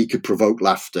 but he could provoke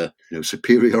laughter,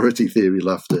 superiority theory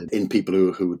laughter in people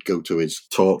who would go to his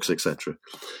talks, etc.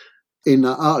 In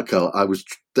that article, I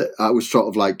was sort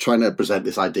of like trying to present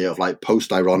this idea of like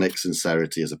post-ironic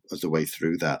sincerity as a way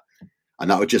through that. And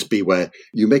that would just be where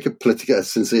you make a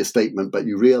sincere statement, but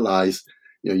you realise,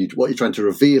 what you're trying to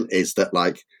reveal is that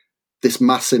like, this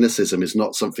mass cynicism is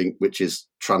not something which is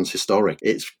transhistoric.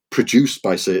 It's produced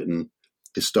by certain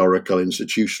historical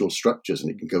institutional structures, and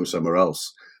it can go somewhere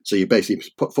else. So you basically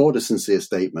put forward a sincere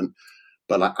statement,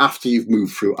 but like after you've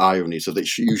moved through irony, so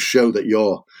that you show that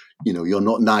you're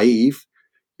not naive.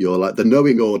 You're like the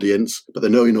knowing audience, but the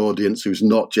knowing audience who's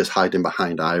not just hiding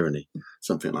behind irony.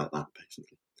 Something like that,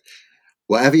 basically.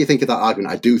 Whatever you think of that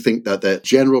argument, I do think that the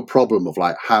general problem of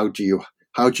like how do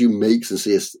you make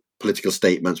sincere political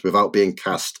statements without being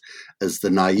cast as the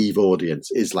naive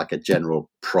audience is like a general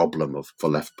problem for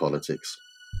left politics.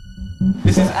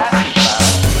 This is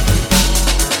ACFM.